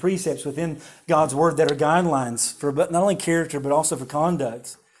contained in precepts within God's word that are guidelines for not only character but also for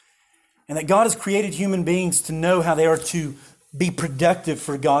conduct. And that God has created human beings to know how they are to be productive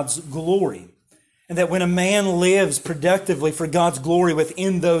for God's glory. And that when a man lives productively for God's glory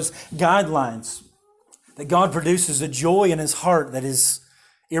within those guidelines, that God produces a joy in his heart that is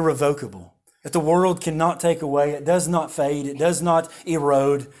irrevocable. That the world cannot take away, it does not fade, it does not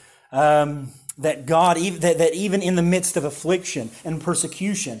erode. That God, that even in the midst of affliction and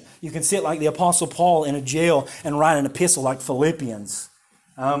persecution, you can sit like the Apostle Paul in a jail and write an epistle like Philippians,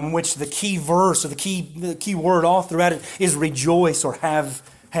 in which the key verse or the key word all throughout it is rejoice or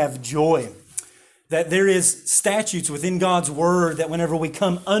have joy. That there is statutes within God's word that whenever we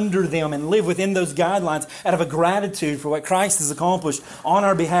come under them and live within those guidelines out of a gratitude for what Christ has accomplished on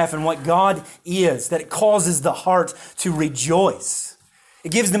our behalf and what God is, that it causes the heart to rejoice.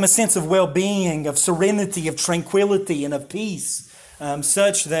 It gives them a sense of well-being, of serenity, of tranquility, and of peace,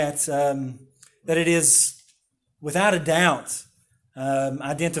 such that it is without a doubt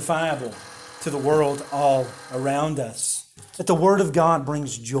identifiable to the world all around us. That the Word of God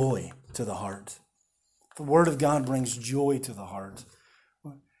brings joy to the heart. The Word of God brings joy to the heart.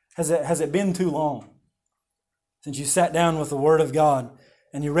 Has it been too long since you sat down with the Word of God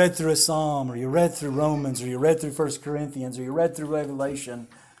and you read through a Psalm, or you read through Romans, or you read through 1 Corinthians, or you read through Revelation,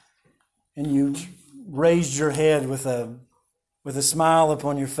 and you raised your head with a smile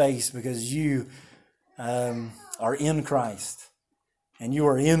upon your face because you are in Christ, and you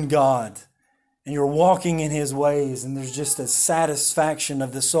are in God, and you're walking in His ways, and there's just a satisfaction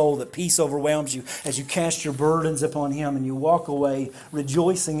of the soul that peace overwhelms you as you cast your burdens upon Him and you walk away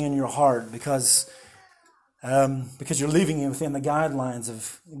rejoicing in your heart because you're living within the guidelines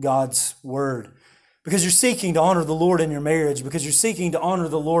of God's Word. Because you're seeking to honor the Lord in your marriage, because you're seeking to honor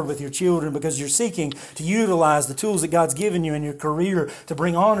the Lord with your children, because you're seeking to utilize the tools that God's given you in your career to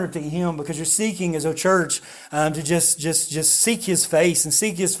bring honor to Him, because you're seeking as a church to just seek His face and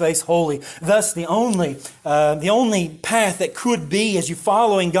seek His face wholly. Thus, the only path that could be as you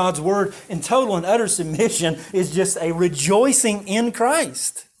following God's Word in total and utter submission is just a rejoicing in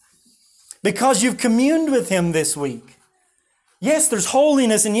Christ. Because you've communed with Him this week. Yes, there's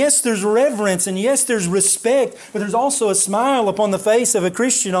holiness, and yes, there's reverence, and yes, there's respect, but there's also a smile upon the face of a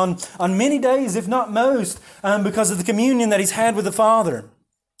Christian on many days, if not most, because of the communion that he's had with the Father.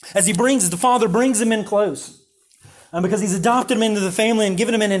 As the Father brings him in close. Because He's adopted him into the family and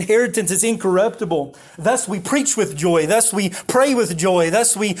given him an inheritance that's incorruptible. Thus we preach with joy. Thus we pray with joy.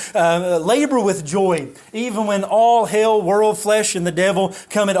 Thus we labor with joy. Even when all hell, world, flesh, and the devil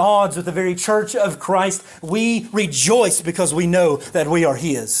come at odds with the very church of Christ, we rejoice because we know that we are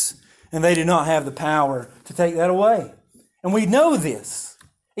His. And they do not have the power to take that away. And we know this.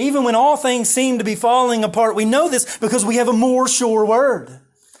 Even when all things seem to be falling apart, we know this because we have a more sure word.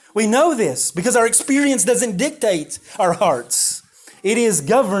 We know this because our experience doesn't dictate our hearts. It is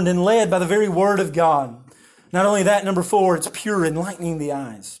governed and led by the very Word of God. Not only that, number 4, it's pure, enlightening the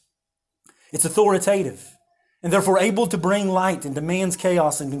eyes. It's authoritative and therefore able to bring light into man's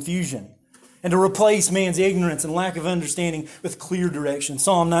chaos and confusion and to replace man's ignorance and lack of understanding with clear direction.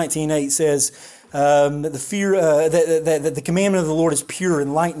 Psalm 19:8 says that the commandment of the Lord is pure,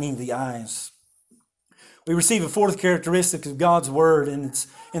 enlightening the eyes. We receive a fourth characteristic of God's Word, and it's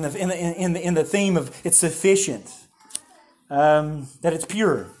in the theme of it's sufficient. That it's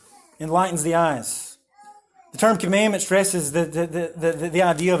pure, enlightens the eyes. The term commandment stresses the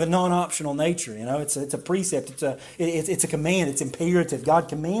idea of a non-optional nature. You know, it's a precept. It's a command. It's imperative. God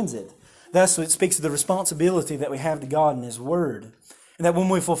commands it. Thus, it speaks of the responsibility that we have to God and His Word, and that when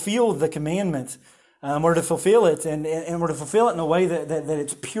we fulfill the commandment, we're to fulfill it, and we're to fulfill it in a way that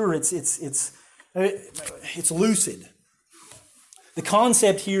it's pure. It's lucid. The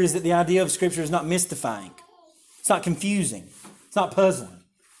concept here is that the idea of Scripture is not mystifying. It's not confusing. It's not puzzling.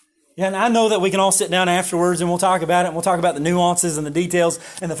 Yeah, and I know that we can all sit down afterwards and we'll talk about it, and we'll talk about the nuances and the details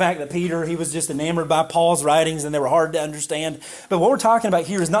and the fact that Peter, he was just enamored by Paul's writings and they were hard to understand. But what we're talking about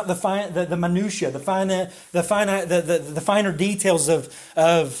here is not the minutiae, the finer details of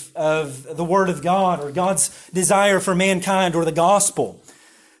the Word of God or God's desire for mankind or the gospel.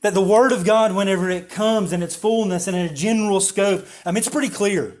 That the Word of God, whenever it comes in its fullness and in a general scope, it's pretty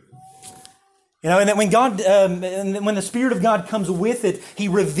clear. You know, and that when the Spirit of God comes with it, He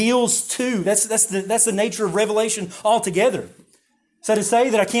reveals to. That's the nature of revelation altogether. So to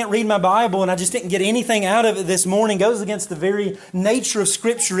say that I can't read my Bible and I just didn't get anything out of it this morning goes against the very nature of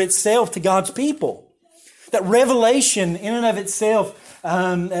Scripture itself to God's people. That revelation in and of itself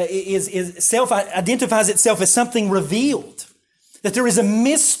identifies itself as something revealed. That there is a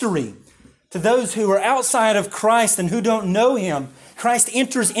mystery to those who are outside of Christ and who don't know Him. Christ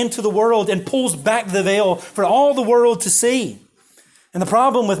enters into the world and pulls back the veil for all the world to see. And the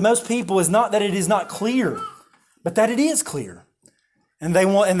problem with most people is not that it is not clear, but that it is clear. And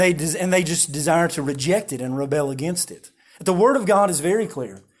they just desire to reject it and rebel against it. But the Word of God is very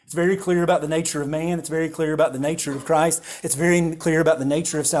clear. It's very clear about the nature of man. It's very clear about the nature of Christ. It's very clear about the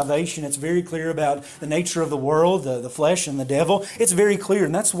nature of salvation. It's very clear about the nature of the world, the flesh and the devil. It's very clear,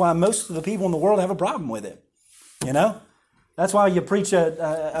 and that's why most of the people in the world have a problem with it. You know? That's why you preach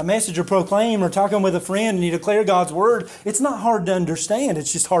a message or proclaim or talking with a friend and you declare God's Word. It's not hard to understand.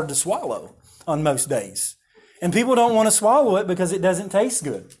 It's just hard to swallow on most days. And people don't want to swallow it because it doesn't taste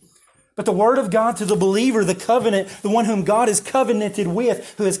good. But the Word of God to the believer, the covenant, the one whom God is covenanted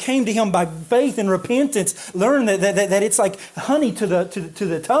with, who has came to Him by faith and repentance, learn that it's like honey to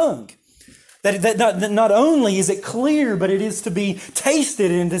the tongue. That not only is it clear, but it is to be tasted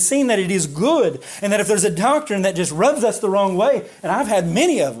and to see that it is good. And that if there's a doctrine that just rubs us the wrong way, and I've had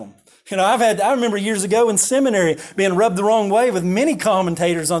many of them. You know, I remember years ago in seminary being rubbed the wrong way with many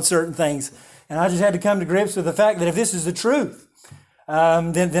commentators on certain things. And I just had to come to grips with the fact that if this is the truth,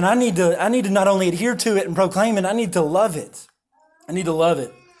 then I need to not only adhere to it and proclaim it, I need to love it. I need to love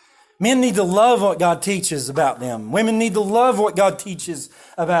it. Men need to love what God teaches about them. Women need to love what God teaches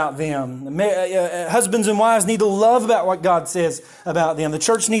about them. Husbands and wives need to love about what God says about them. The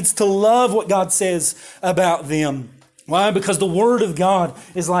church needs to love what God says about them. Why? Because the Word of God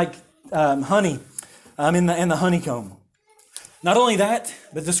is like honey in the honeycomb. Not only that,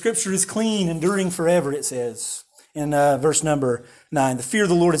 but the Scripture is clean, enduring forever, it says in verse number 9. The fear of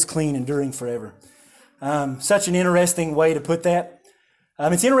the Lord is clean, enduring forever. Such an interesting way to put that.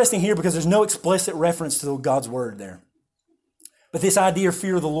 It's interesting here because there's no explicit reference to God's Word there. But this idea of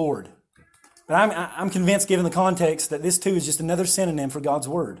fear of the Lord. But I'm convinced, given the context, that this too is just another synonym for God's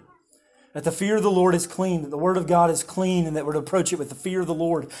Word. That the fear of the Lord is clean, that the Word of God is clean, and that we're to approach it with the fear of the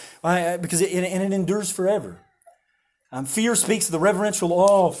Lord. Because it endures forever. Fear speaks of the reverential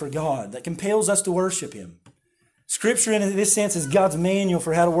awe for God that compels us to worship Him. Scripture, in this sense, is God's manual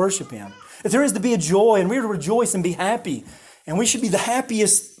for how to worship Him. That there is to be a joy, and we are to rejoice and be happy. And we should be the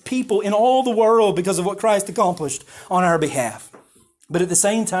happiest people in all the world because of what Christ accomplished on our behalf. But at the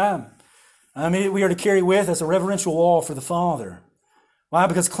same time, we are to carry with us a reverential awe for the Father. Why?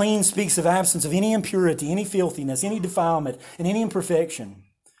 Because clean speaks of absence of any impurity, any filthiness, any defilement, and any imperfection.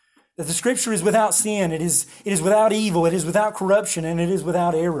 That the Scripture is without sin, it is without evil, it is without corruption, and it is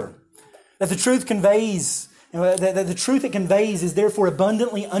without error. That the truth conveys, that the truth it conveys is therefore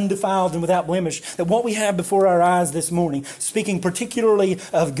abundantly undefiled and without blemish. That what we have before our eyes this morning, speaking particularly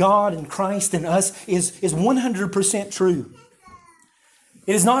of God and Christ and us, is 100% true.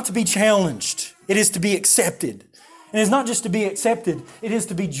 It is not to be challenged. It is to be accepted. And it's not just to be accepted, it is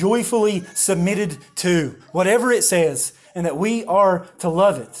to be joyfully submitted to, whatever it says, and that we are to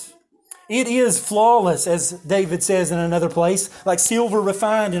love it. It is flawless, as David says in another place, like silver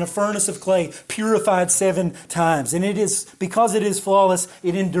refined in a furnace of clay, purified 7 times. And it is, because it is flawless,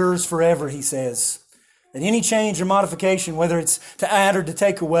 it endures forever, he says. That any change or modification, whether it's to add or to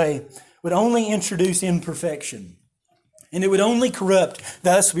take away, would only introduce imperfection. And it would only corrupt.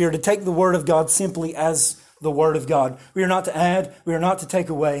 Thus, we are to take the Word of God simply as the Word of God. We are not to add, we are not to take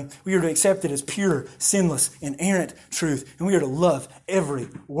away. We are to accept it as pure, sinless, inerrant truth. And we are to love every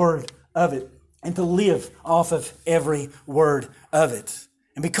word of it and to live off of every word of it.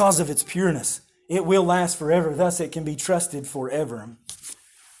 And because of its pureness, it will last forever. Thus, it can be trusted forever.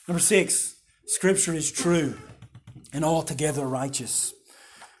 Number 6, Scripture is true and altogether righteous.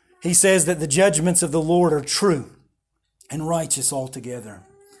 He says that the judgments of the Lord are true and righteous altogether.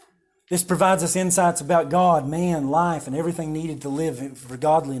 This provides us insights about God, man, life, and everything needed to live for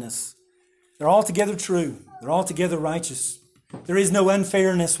godliness. They're altogether true. They're altogether righteous. There is no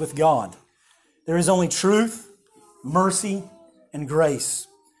unfairness with God. There is only truth, mercy, and grace.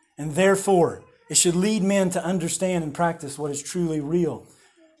 And therefore, it should lead men to understand and practice what is truly real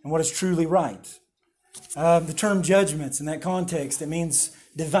and what is truly right. The term judgments in that context, it means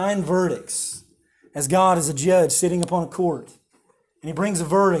divine verdicts. As God is a judge sitting upon a court, and He brings a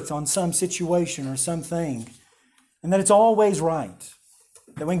verdict on some situation or something, and that it's always right.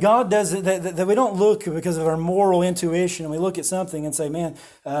 That when God does it, that we don't look because of our moral intuition and we look at something and say, man,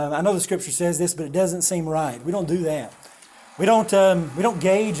 I know the Scripture says this, but it doesn't seem right. We don't do that. We don't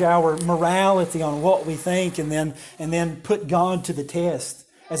gauge our morality on what we think and then put God to the test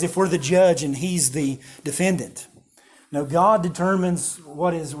as if we're the judge and He's the defendant. No, God determines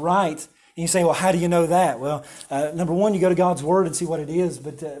what is right, And you say, well, how do you know that? Well, number one, you go to God's Word and see what it is.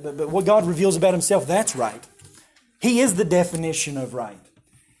 But what God reveals about Himself, that's right. He is the definition of right.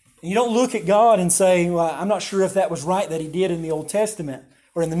 And you don't look at God and say, well, I'm not sure if that was right that He did in the Old Testament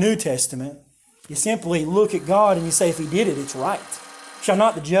or in the New Testament. You simply look at God and you say, if He did it, it's right. Shall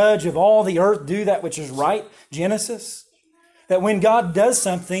not the judge of all the earth do that which is right? Genesis. That when God does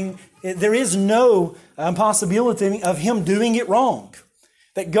something, there is no possibility of Him doing it wrong.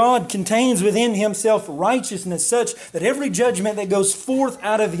 That God contains within Himself righteousness such that every judgment that goes forth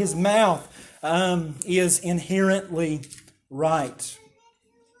out of His mouth is inherently right.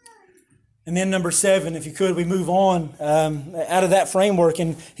 And then number 7, if you could, we move on out of that framework,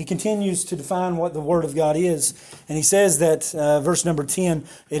 and he continues to define what the Word of God is. And he says that, verse number 10,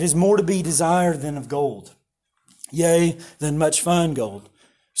 it is more to be desired than of gold, yea, than much fine gold,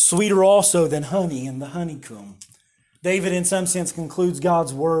 sweeter also than honey and the honeycomb. David, in some sense, concludes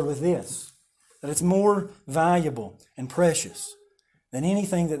God's Word with this, that it's more valuable and precious than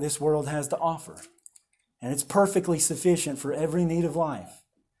anything that this world has to offer. And it's perfectly sufficient for every need of life.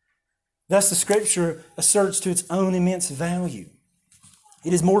 Thus, the Scripture asserts to its own immense value.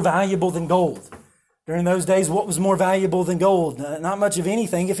 It is more valuable than gold. During those days, what was more valuable than gold? Not much of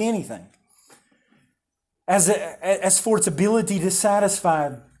anything, if anything. As for its ability to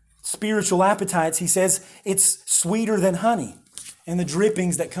satisfy spiritual appetites, he says it's sweeter than honey and the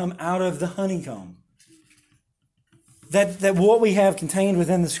drippings that come out of the honeycomb. That what we have contained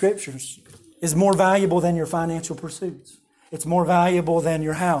within the Scriptures is more valuable than your financial pursuits. It's more valuable than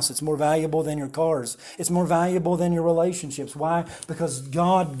your house. It's more valuable than your cars. It's more valuable than your relationships. Why? Because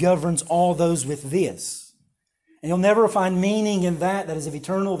God governs all those with this. And you'll never find meaning in that is of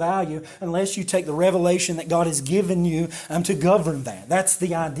eternal value unless you take the revelation that God has given you to govern that. That's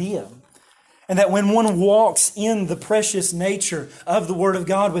the idea. And that when one walks in the precious nature of the Word of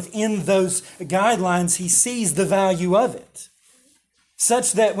God within those guidelines, he sees the value of it.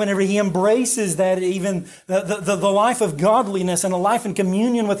 Such that whenever he embraces that, even the life of godliness and a life in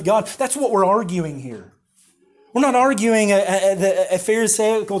communion with God, that's what we're arguing here. We're not arguing a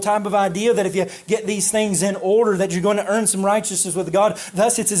Pharisaical type of idea that if you get these things in order, that you're going to earn some righteousness with God.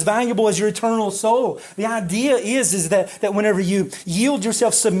 Thus, it's as valuable as your eternal soul. The idea is that whenever you yield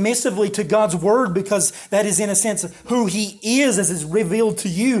yourself submissively to God's Word, because that is in a sense who He is as is revealed to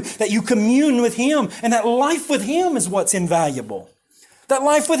you, that you commune with Him, and that life with Him is what's invaluable. That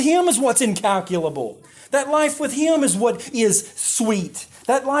life with Him is what's incalculable. That life with Him is what is sweet.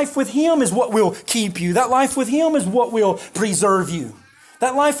 That life with Him is what will keep you. That life with Him is what will preserve you.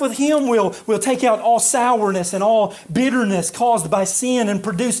 That life with Him will take out all sourness and all bitterness caused by sin and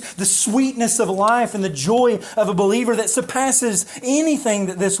produce the sweetness of life and the joy of a believer that surpasses anything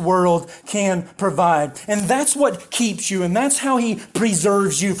that this world can provide. And that's what keeps you, and that's how He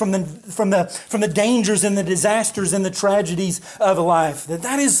preserves you from the dangers and the disasters and the tragedies of life.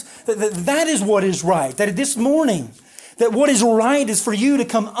 That is what is right. That this morning, that what is right is for you to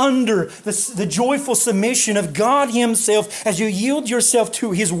come under the joyful submission of God Himself as you yield yourself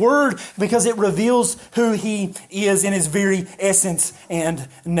to His Word, because it reveals who He is in His very essence and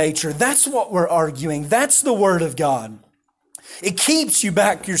nature. That's what we're arguing. That's the Word of God. It keeps you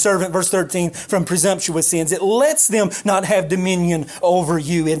back, your servant, verse 13, from presumptuous sins. It lets them not have dominion over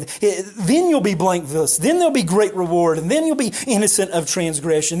you. And then you'll be blameless. Then there'll be great reward. And then you'll be innocent of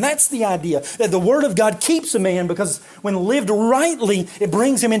transgression. That's the idea, that the Word of God keeps a man because when lived rightly, it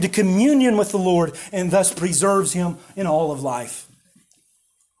brings him into communion with the Lord and thus preserves him in all of life.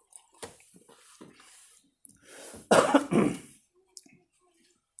 And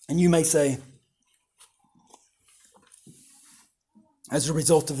you may say, as a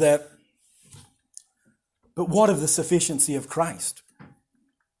result of that, but what of the sufficiency of Christ?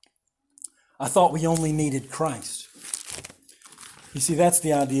 I thought we only needed Christ. You see, that's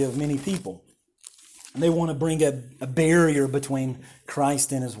the idea of many people. And they want to bring a barrier between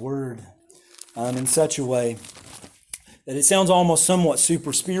Christ and His Word in such a way that it sounds almost somewhat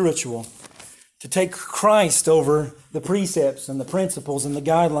super spiritual to take Christ over the precepts and the principles and the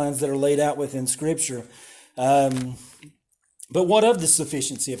guidelines that are laid out within Scripture. But what of the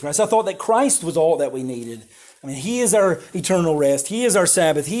sufficiency of Christ? I thought that Christ was all that we needed. I mean, He is our eternal rest. He is our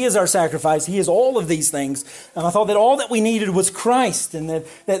Sabbath. He is our sacrifice. He is all of these things. And I thought that all that we needed was Christ, and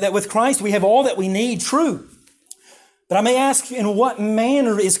that with Christ we have all that we need. True. But I may ask, in what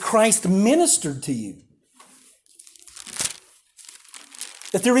manner is Christ ministered to you?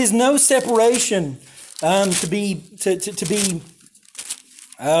 That there is no separation to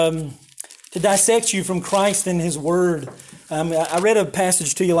dissect you from Christ and His Word. I read a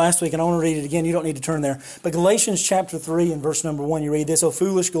passage to you last week, and I want to read it again. You don't need to turn there. But Galatians chapter 3 and verse number 1, you read this, O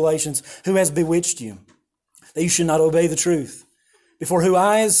foolish Galatians, who has bewitched you, that you should not obey the truth? Before whose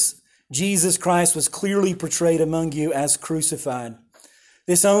eyes Jesus Christ was clearly portrayed among you as crucified.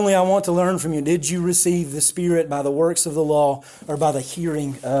 This only I want to learn from you. Did you receive the Spirit by the works of the law or by the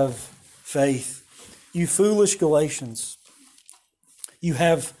hearing of faith? You foolish Galatians, you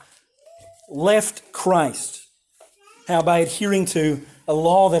have left Christ. How? By adhering to a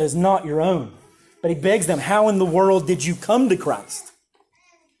law that is not your own. But he begs them, how in the world did you come to Christ?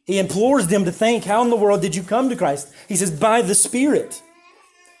 He implores them to think, how in the world did you come to Christ? He says, by the Spirit.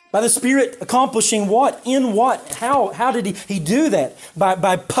 By the Spirit accomplishing what? In what? How did he do that?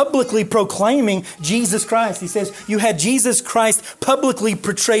 By publicly proclaiming Jesus Christ. He says, you had Jesus Christ publicly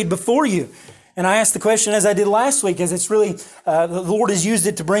portrayed before you. And I asked the question, as I did last week, as it's really, the Lord has used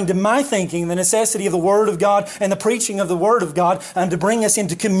it to bring to my thinking the necessity of the Word of God and the preaching of the Word of God, and to bring us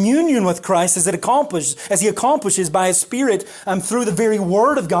into communion with Christ as He accomplishes by His Spirit through the very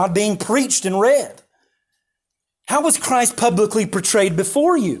Word of God being preached and read. How was Christ publicly portrayed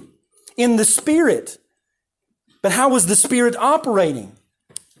before you? In the Spirit. But how was the Spirit operating?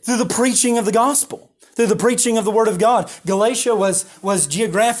 Through the preaching of the gospel. Through the preaching of the Word of God. Galatia was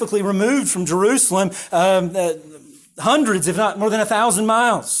geographically removed from Jerusalem hundreds, if not more than 1,000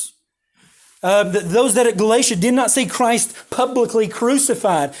 miles. Those that at Galatia did not see Christ publicly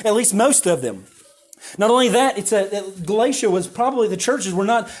crucified, at least most of them. Not only that, Galatia was probably, the churches were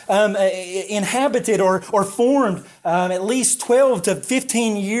not inhabited or formed at least 12 to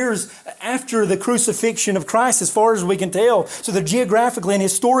 15 years after the crucifixion of Christ, as far as we can tell. So they're geographically and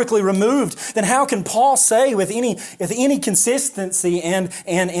historically removed. Then how can Paul say with any consistency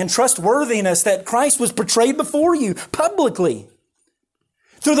and trustworthiness that Christ was portrayed before you publicly?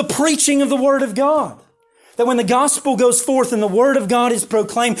 Through the preaching of the Word of God. That when the gospel goes forth and the Word of God is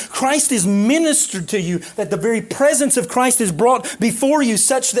proclaimed, Christ is ministered to you, that the very presence of Christ is brought before you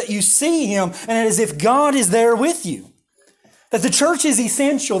such that you see Him, and it is as if God is there with you. That the church is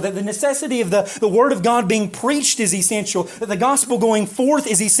essential, that the necessity of the Word of God being preached is essential, that the gospel going forth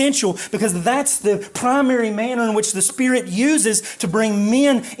is essential, because that's the primary manner in which the Spirit uses to bring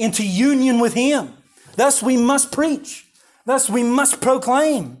men into union with Him. Thus we must preach. Thus we must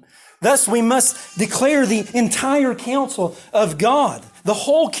proclaim. Thus we must declare the entire counsel of God, the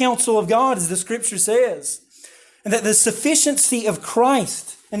whole counsel of God, as the Scripture says. And that the sufficiency of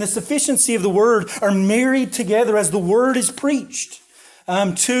Christ and the sufficiency of the Word are married together as the Word is preached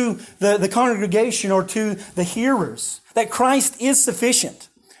to the congregation or to the hearers. That Christ is sufficient.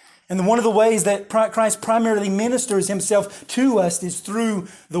 And one of the ways that Christ primarily ministers Himself to us is through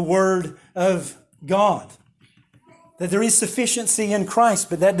the Word of God. That there is sufficiency in Christ,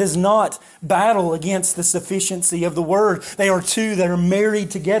 but that does not battle against the sufficiency of the Word. They are two that are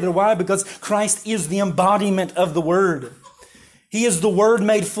married together. Why? Because Christ is the embodiment of the Word. He is the Word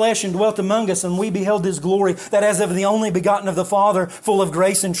made flesh and dwelt among us, and we beheld His glory, that as of the only begotten of the Father, full of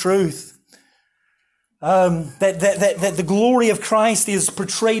grace and truth. That the glory of Christ is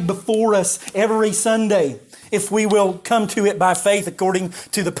portrayed before us every Sunday, if we will come to it by faith according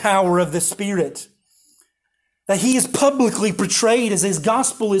to the power of the Spirit. That He is publicly portrayed as His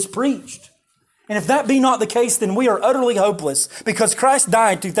gospel is preached. And if that be not the case, then we are utterly hopeless, because Christ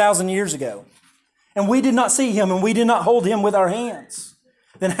died 2,000 years ago. And we did not see Him, and we did not hold Him with our hands.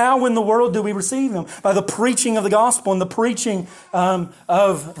 Then how in the world do we receive Him? By the preaching of the gospel and the preaching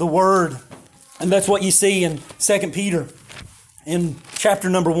of the Word. And that's what you see in 2 Peter in chapter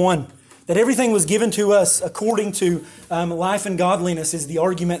number 1. That everything was given to us according to life and godliness is the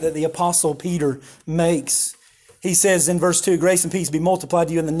argument that the Apostle Peter makes. He says in verse 2, grace and peace be multiplied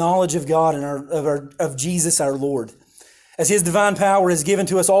to you in the knowledge of God and of Jesus our Lord. As His divine power has given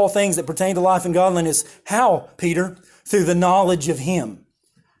to us all things that pertain to life and godliness. How, Peter? Through the knowledge of Him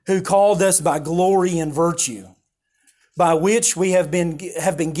who called us by glory and virtue, by which we have been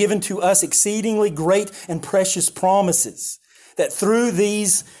given to us exceedingly great and precious promises, that through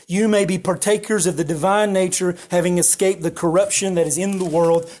these you may be partakers of the divine nature, having escaped the corruption that is in the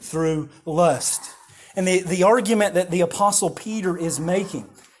world through lust. And the argument that the Apostle Peter is making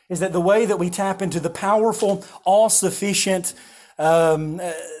is that the way that we tap into the powerful, all-sufficient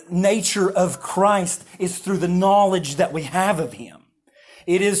nature of Christ is through the knowledge that we have of Him.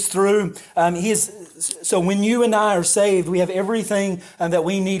 It is through so when you and I are saved, we have everything that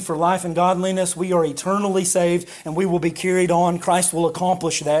we need for life and godliness. We are eternally saved, and we will be carried on. Christ will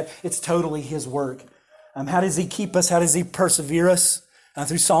accomplish that. It's totally His work. How does He keep us? How does He persevere us?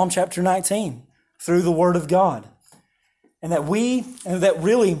 Through Psalm chapter 19. Through the Word of God. And that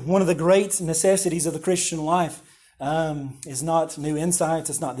really one of the great necessities of the Christian life is not new insights.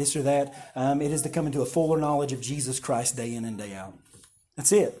 It's not this or that. It is to come into a fuller knowledge of Jesus Christ day in and day out.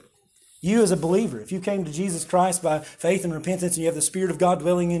 That's it. You as a believer, if you came to Jesus Christ by faith and repentance and you have the Spirit of God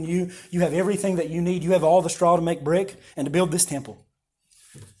dwelling in you, you have everything that you need. You have all the straw to make brick and to build this temple.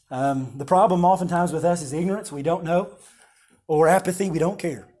 The problem oftentimes with us is ignorance. We don't know. Or apathy. We don't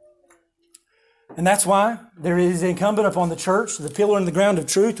care. And that's why there is incumbent upon the church, the pillar and the ground of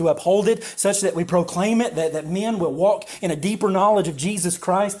truth, to uphold it such that we proclaim it, that men will walk in a deeper knowledge of Jesus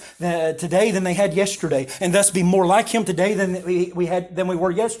Christ today than they had yesterday, and thus be more like Him today than we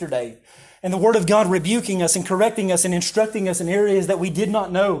were yesterday. And the Word of God rebuking us and correcting us and instructing us in areas that we did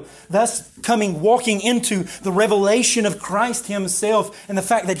not know, thus walking into the revelation of Christ Himself and the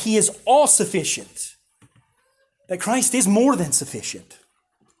fact that He is all sufficient, that Christ is more than sufficient.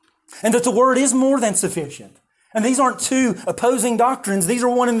 And that the Word is more than sufficient. And these aren't two opposing doctrines. These are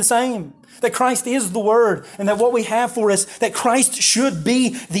one and the same. That Christ is the Word. And that what we have for us, that Christ should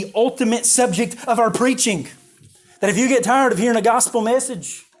be the ultimate subject of our preaching. That if you get tired of hearing a gospel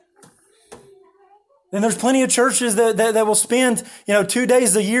message, then there's plenty of churches that will spend 2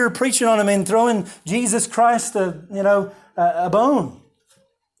 days a year preaching on Him and throwing Jesus Christ a bone.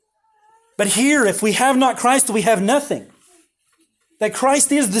 But here, if we have not Christ, we have nothing. That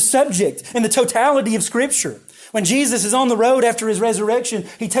Christ is the subject and the totality of Scripture. When Jesus is on the road after His resurrection,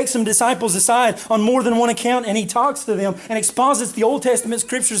 He takes some disciples aside on more than one account and He talks to them and exposits the Old Testament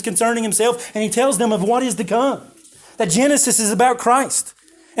Scriptures concerning Himself, and He tells them of what is to come. That Genesis is about Christ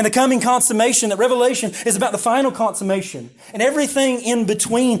and the coming consummation, that Revelation is about the final consummation. And everything in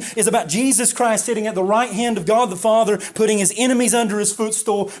between is about Jesus Christ sitting at the right hand of God the Father, putting His enemies under His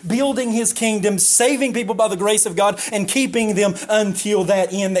footstool, building His kingdom, saving people by the grace of God, and keeping them until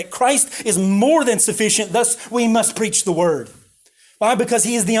that end. That Christ is more than sufficient, thus we must preach the Word. Why? Because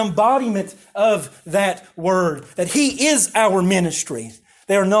He is the embodiment of that Word. That He is our ministry.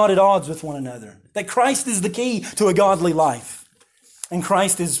 They are not at odds with one another. That Christ is the key to a godly life. And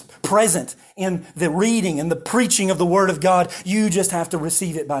Christ is present in the reading and the preaching of the Word of God. You just have to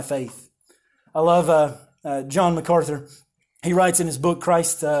receive it by faith. I love John MacArthur. He writes in his book,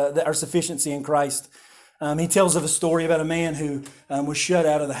 Christ, Our Sufficiency in Christ. He tells of a story about a man who was shut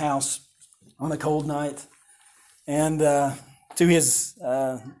out of the house on a cold night. And to his,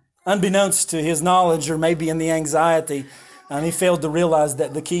 unbeknownst to his knowledge, or maybe in the anxiety, he failed to realize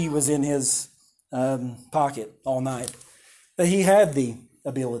that the key was in his pocket all night. That he had the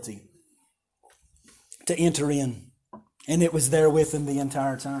ability to enter in, and it was there with him the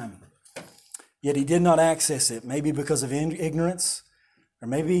entire time. Yet he did not access it, maybe because of ignorance, or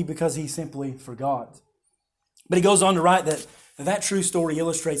maybe because he simply forgot. But he goes on to write that true story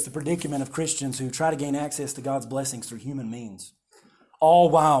illustrates the predicament of Christians who try to gain access to God's blessings through human means, all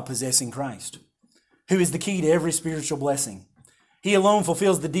while possessing Christ, who is the key to every spiritual blessing. He alone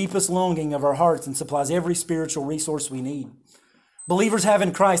fulfills the deepest longing of our hearts and supplies every spiritual resource we need. Believers have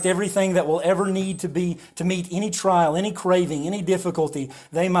in Christ everything that will ever need to meet any trial, any craving, any difficulty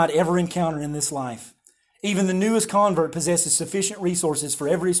they might ever encounter in this life. Even the newest convert possesses sufficient resources for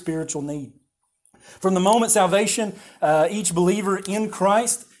every spiritual need. From the moment salvation, each believer in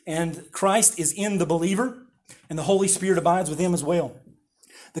Christ, and Christ is in the believer, and the Holy Spirit abides with him as well.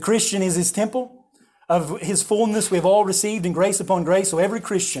 The Christian is His temple. Of His fullness we have all received in grace upon grace. So every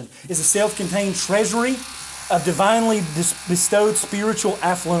Christian is a self-contained treasury of divinely bestowed spiritual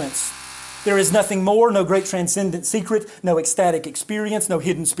affluence. There is nothing more, no great transcendent secret, no ecstatic experience, no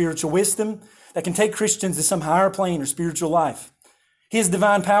hidden spiritual wisdom that can take Christians to some higher plane or spiritual life. His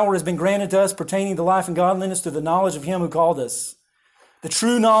divine power has been granted to us pertaining to life and godliness through the knowledge of Him who called us. The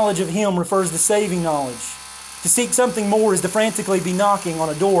true knowledge of Him refers to saving knowledge. To seek something more is to frantically be knocking on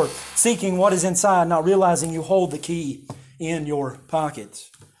a door, seeking what is inside, not realizing you hold the key in your pocket.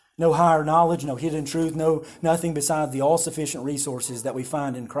 No higher knowledge, no hidden truth, nothing besides the all-sufficient resources that we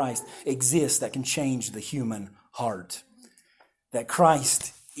find in Christ exists that can change the human heart. That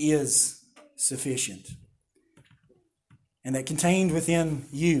Christ is sufficient. And that contained within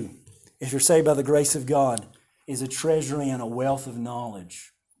you, if you're saved by the grace of God, is a treasury and a wealth of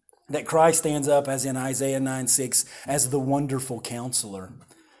knowledge. That Christ stands up, as in Isaiah 9:6, as the wonderful counselor,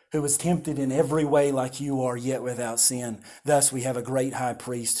 who was tempted in every way like you are, yet without sin. Thus we have a great high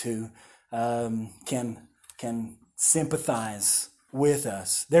priest who can sympathize with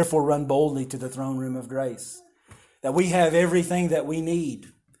us. Therefore run boldly to the throne room of grace. That we have everything that we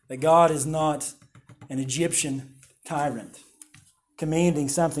need. That God is not an Egyptian tyrant, commanding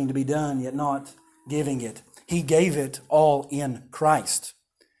something to be done, yet not giving it. He gave it all in Christ.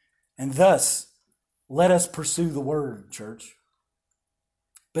 And thus, let us pursue the Word, church.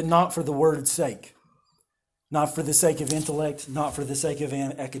 But not for the Word's sake. Not for the sake of intellect, not for the sake of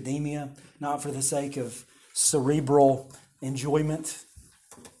academia, not for the sake of cerebral enjoyment,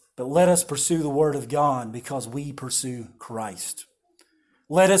 but let us pursue the Word of God because we pursue Christ.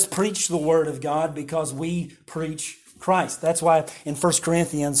 Let us preach the Word of God because we preach Christ. That's why in 1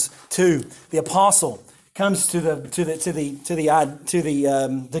 Corinthians 2, the apostle comes to the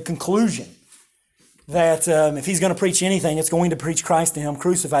conclusion that if he's going to preach anything, it's going to preach Christ and Him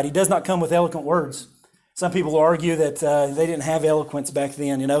crucified. He does not come with eloquent words. Some people argue that they didn't have eloquence back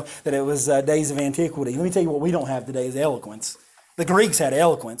then, that it was days of antiquity. Let me tell you what we don't have today is eloquence. The Greeks had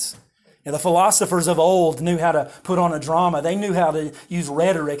eloquence. The philosophers of old knew how to put on a drama. They knew how to use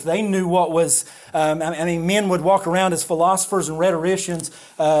rhetoric. They knew what was, men would walk around as philosophers and rhetoricians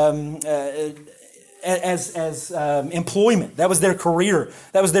as employment. That was their career.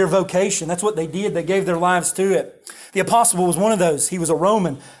 That was their vocation. That's what they did. They gave their lives to it. The apostle was one of those. He was a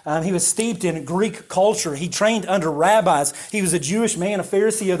Roman. He was steeped in Greek culture. He trained under rabbis. He was a Jewish man, a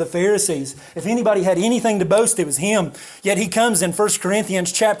Pharisee of the Pharisees. If anybody had anything to boast, it was him. Yet he comes in 1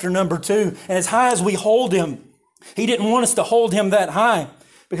 Corinthians chapter number 2, and as high as we hold him, he didn't want us to hold him that high,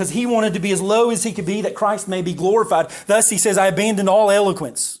 because he wanted to be as low as he could be that Christ may be glorified. Thus he says, I abandoned all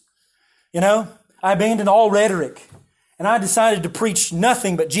eloquence. I abandoned all rhetoric. And I decided to preach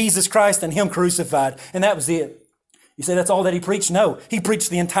nothing but Jesus Christ and Him crucified. And that was it. You say that's all that he preached? No. He preached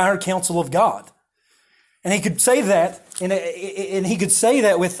the entire counsel of God. And he could say that, and he could say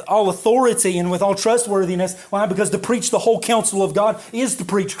that with all authority and with all trustworthiness. Why? Because to preach the whole counsel of God is to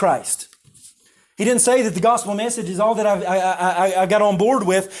preach Christ. He didn't say that the gospel message is all that I got on board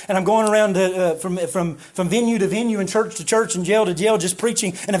with, and I'm going around from venue to venue and church to church and jail to jail just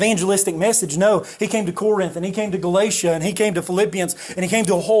preaching an evangelistic message. No, he came to Corinth, and he came to Galatia, and he came to Philippians, and he came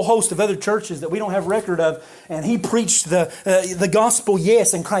to a whole host of other churches that we don't have record of, and he preached the gospel,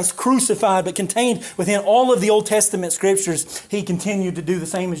 yes, and Christ crucified, but contained within all of the Old Testament scriptures. He continued to do the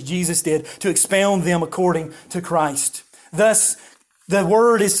same as Jesus did, to expound them according to Christ. Thus, the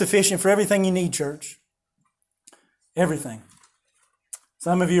Word is sufficient for everything you need, church. Everything.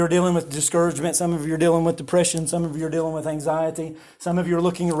 Some of you are dealing with discouragement. Some of you are dealing with depression. Some of you are dealing with anxiety. Some of you are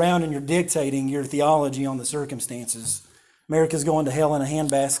looking around and you're dictating your theology on the circumstances. America's going to hell in a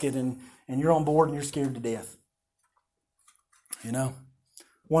handbasket, and you're on board and you're scared to death.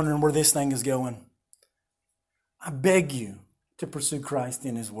 Wondering where this thing is going. I beg you to pursue Christ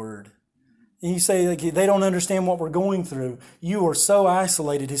in His Word. And you say they don't understand what we're going through. You are so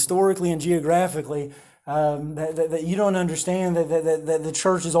isolated historically and geographically that you don't understand that the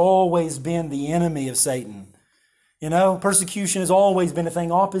church has always been the enemy of Satan. Persecution has always been a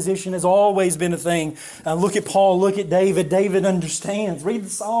thing. Opposition has always been a thing. Look at Paul. Look at David. David understands. Read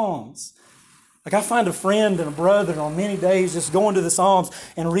the Psalms. I find a friend and a brother on many days just going to the Psalms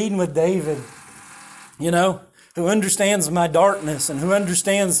and reading with David. Who understands my darkness, and who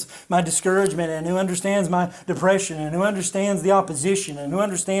understands my discouragement, and who understands my depression, and who understands the opposition, and who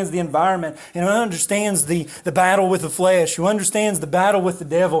understands the environment, and who understands the battle with the flesh, who understands the battle with the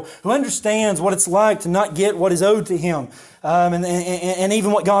devil, who understands what it's like to not get what is owed to him, and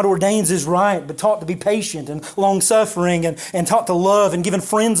even what God ordains is right, but taught to be patient and long-suffering, and taught to love, and given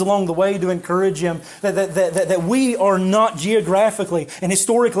friends along the way to encourage him, that we are not geographically and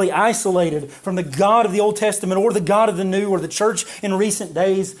historically isolated from the God of the Old Testament or the God of the New or the church in recent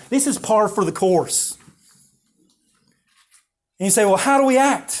days. This is par for the course. And you say, well, how do we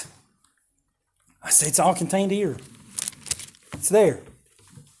act? I say it's all contained here. It's there.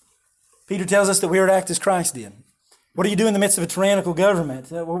 Peter tells us that we are to act as Christ did. What do you do in the midst of a tyrannical government?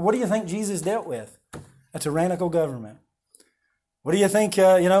 What do you think Jesus dealt with? A tyrannical government. What do you think,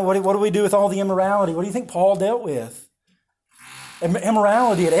 what do we do with all the immorality? What do you think Paul dealt with?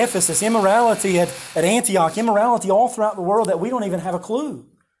 Immorality at Ephesus, immorality at Antioch, immorality all throughout the world that we don't even have a clue.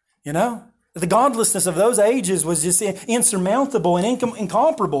 The godlessness of those ages was just insurmountable and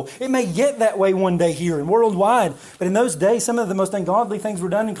incomparable. It may get that way one day here and worldwide, but in those days, some of the most ungodly things were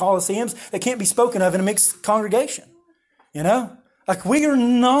done in coliseums that can't be spoken of in a mixed congregation. We are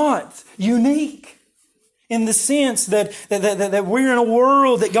not unique in the sense that we're in a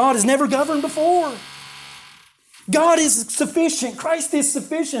world that God has never governed before. God is sufficient. Christ is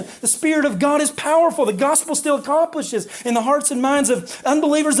sufficient. The Spirit of God is powerful. The gospel still accomplishes in the hearts and minds of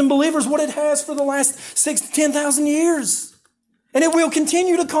unbelievers and believers what it has for the last 6,000 to 10,000 years. And it will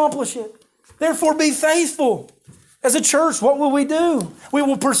continue to accomplish it. Therefore, be faithful. As a church, what will we do? We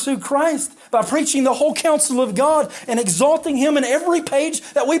will pursue Christ by preaching the whole counsel of God and exalting Him in every page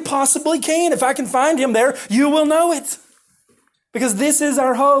that we possibly can. If I can find Him there, you will know it. Because this is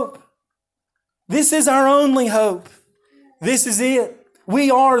our hope. This is our only hope. This is it.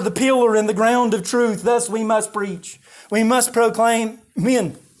 We are the pillar and the ground of truth. Thus we must preach. We must proclaim.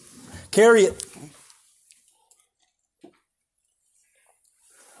 Men, carry it.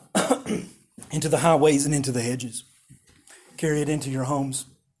 Into the highways and into the hedges. Carry it into your homes.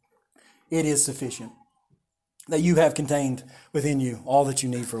 It is sufficient that you have contained within you all that you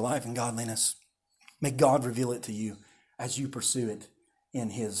need for life and godliness. May God reveal it to you as you pursue it in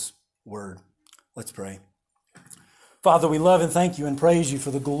His Word. Let's pray. Father, we love and thank you and praise you for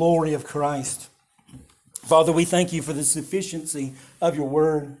the glory of Christ. Father, we thank you for the sufficiency of your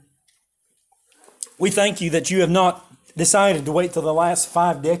Word. We thank you that you have not decided to wait till the last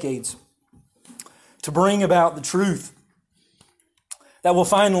 5 decades to bring about the truth that will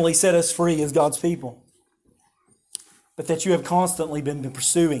finally set us free as God's people, but that you have constantly been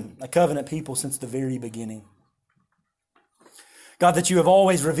pursuing a covenant people since the very beginning. God, that you have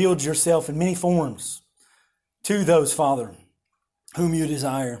always revealed yourself in many forms to those, Father, whom you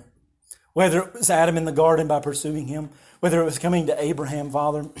desire. Whether it was Adam in the garden by pursuing him, whether it was coming to Abraham,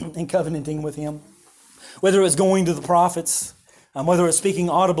 Father, and covenanting with him, whether it was going to the prophets, whether it was speaking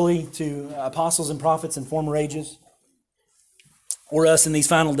audibly to apostles and prophets in former ages, or us in these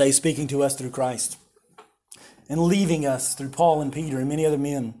final days speaking to us through Christ, and leaving us through Paul and Peter and many other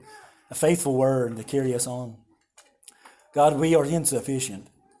men, a faithful word to carry us on. God, we are insufficient,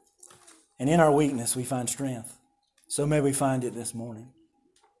 and in our weakness we find strength. So may we find it this morning.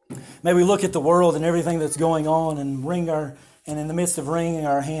 May we look at the world and everything that's going on and in the midst of wringing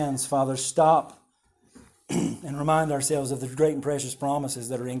our hands, Father, stop and remind ourselves of the great and precious promises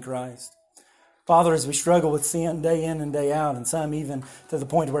that are in Christ. Father, as we struggle with sin day in and day out, and some even to the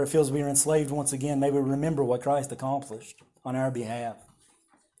point where it feels we are enslaved once again, may we remember what Christ accomplished on our behalf.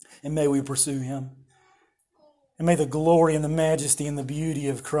 And may we pursue Him. And may the glory and the majesty and the beauty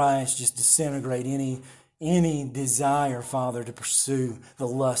of Christ just disintegrate any desire, Father, to pursue the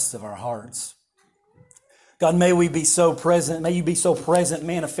lusts of our hearts. God, may we be so present, may you be so present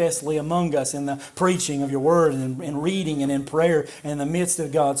manifestly among us in the preaching of your word and in reading and in prayer and in the midst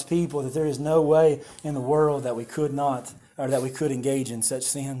of God's people that there is no way in the world that we could not, or that we could engage in such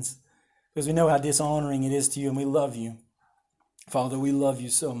sins. Because we know how dishonoring it is to you, and we love you. Father, we love you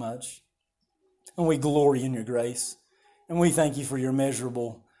so much. And we glory in your grace. And we thank you for your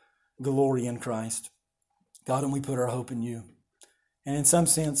immeasurable glory in Christ. God, and we put our hope in you. And in some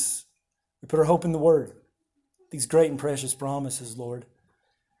sense, we put our hope in the word. These great and precious promises, Lord.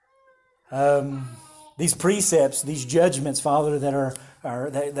 These precepts, these judgments, Father,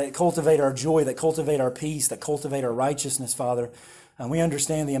 that cultivate our joy, that cultivate our peace, that cultivate our righteousness, Father. And we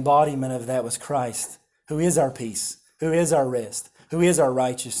understand the embodiment of that was Christ, who is our peace, who is our rest, who is our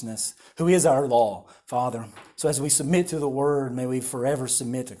righteousness, who is our law, Father. So as we submit to the word, may we forever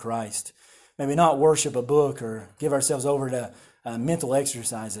submit to Christ. May we not worship a book or give ourselves over to mental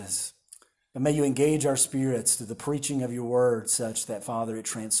exercises. But may you engage our spirits through the preaching of your word such that, Father, it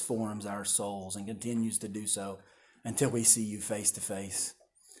transforms our souls and continues to do so until we see you face to face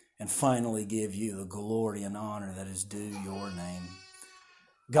and finally give you the glory and honor that is due your name.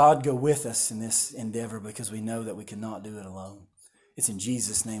 God, go with us in this endeavor because we know that we cannot do it alone. It's in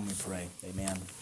Jesus' name we pray. Amen.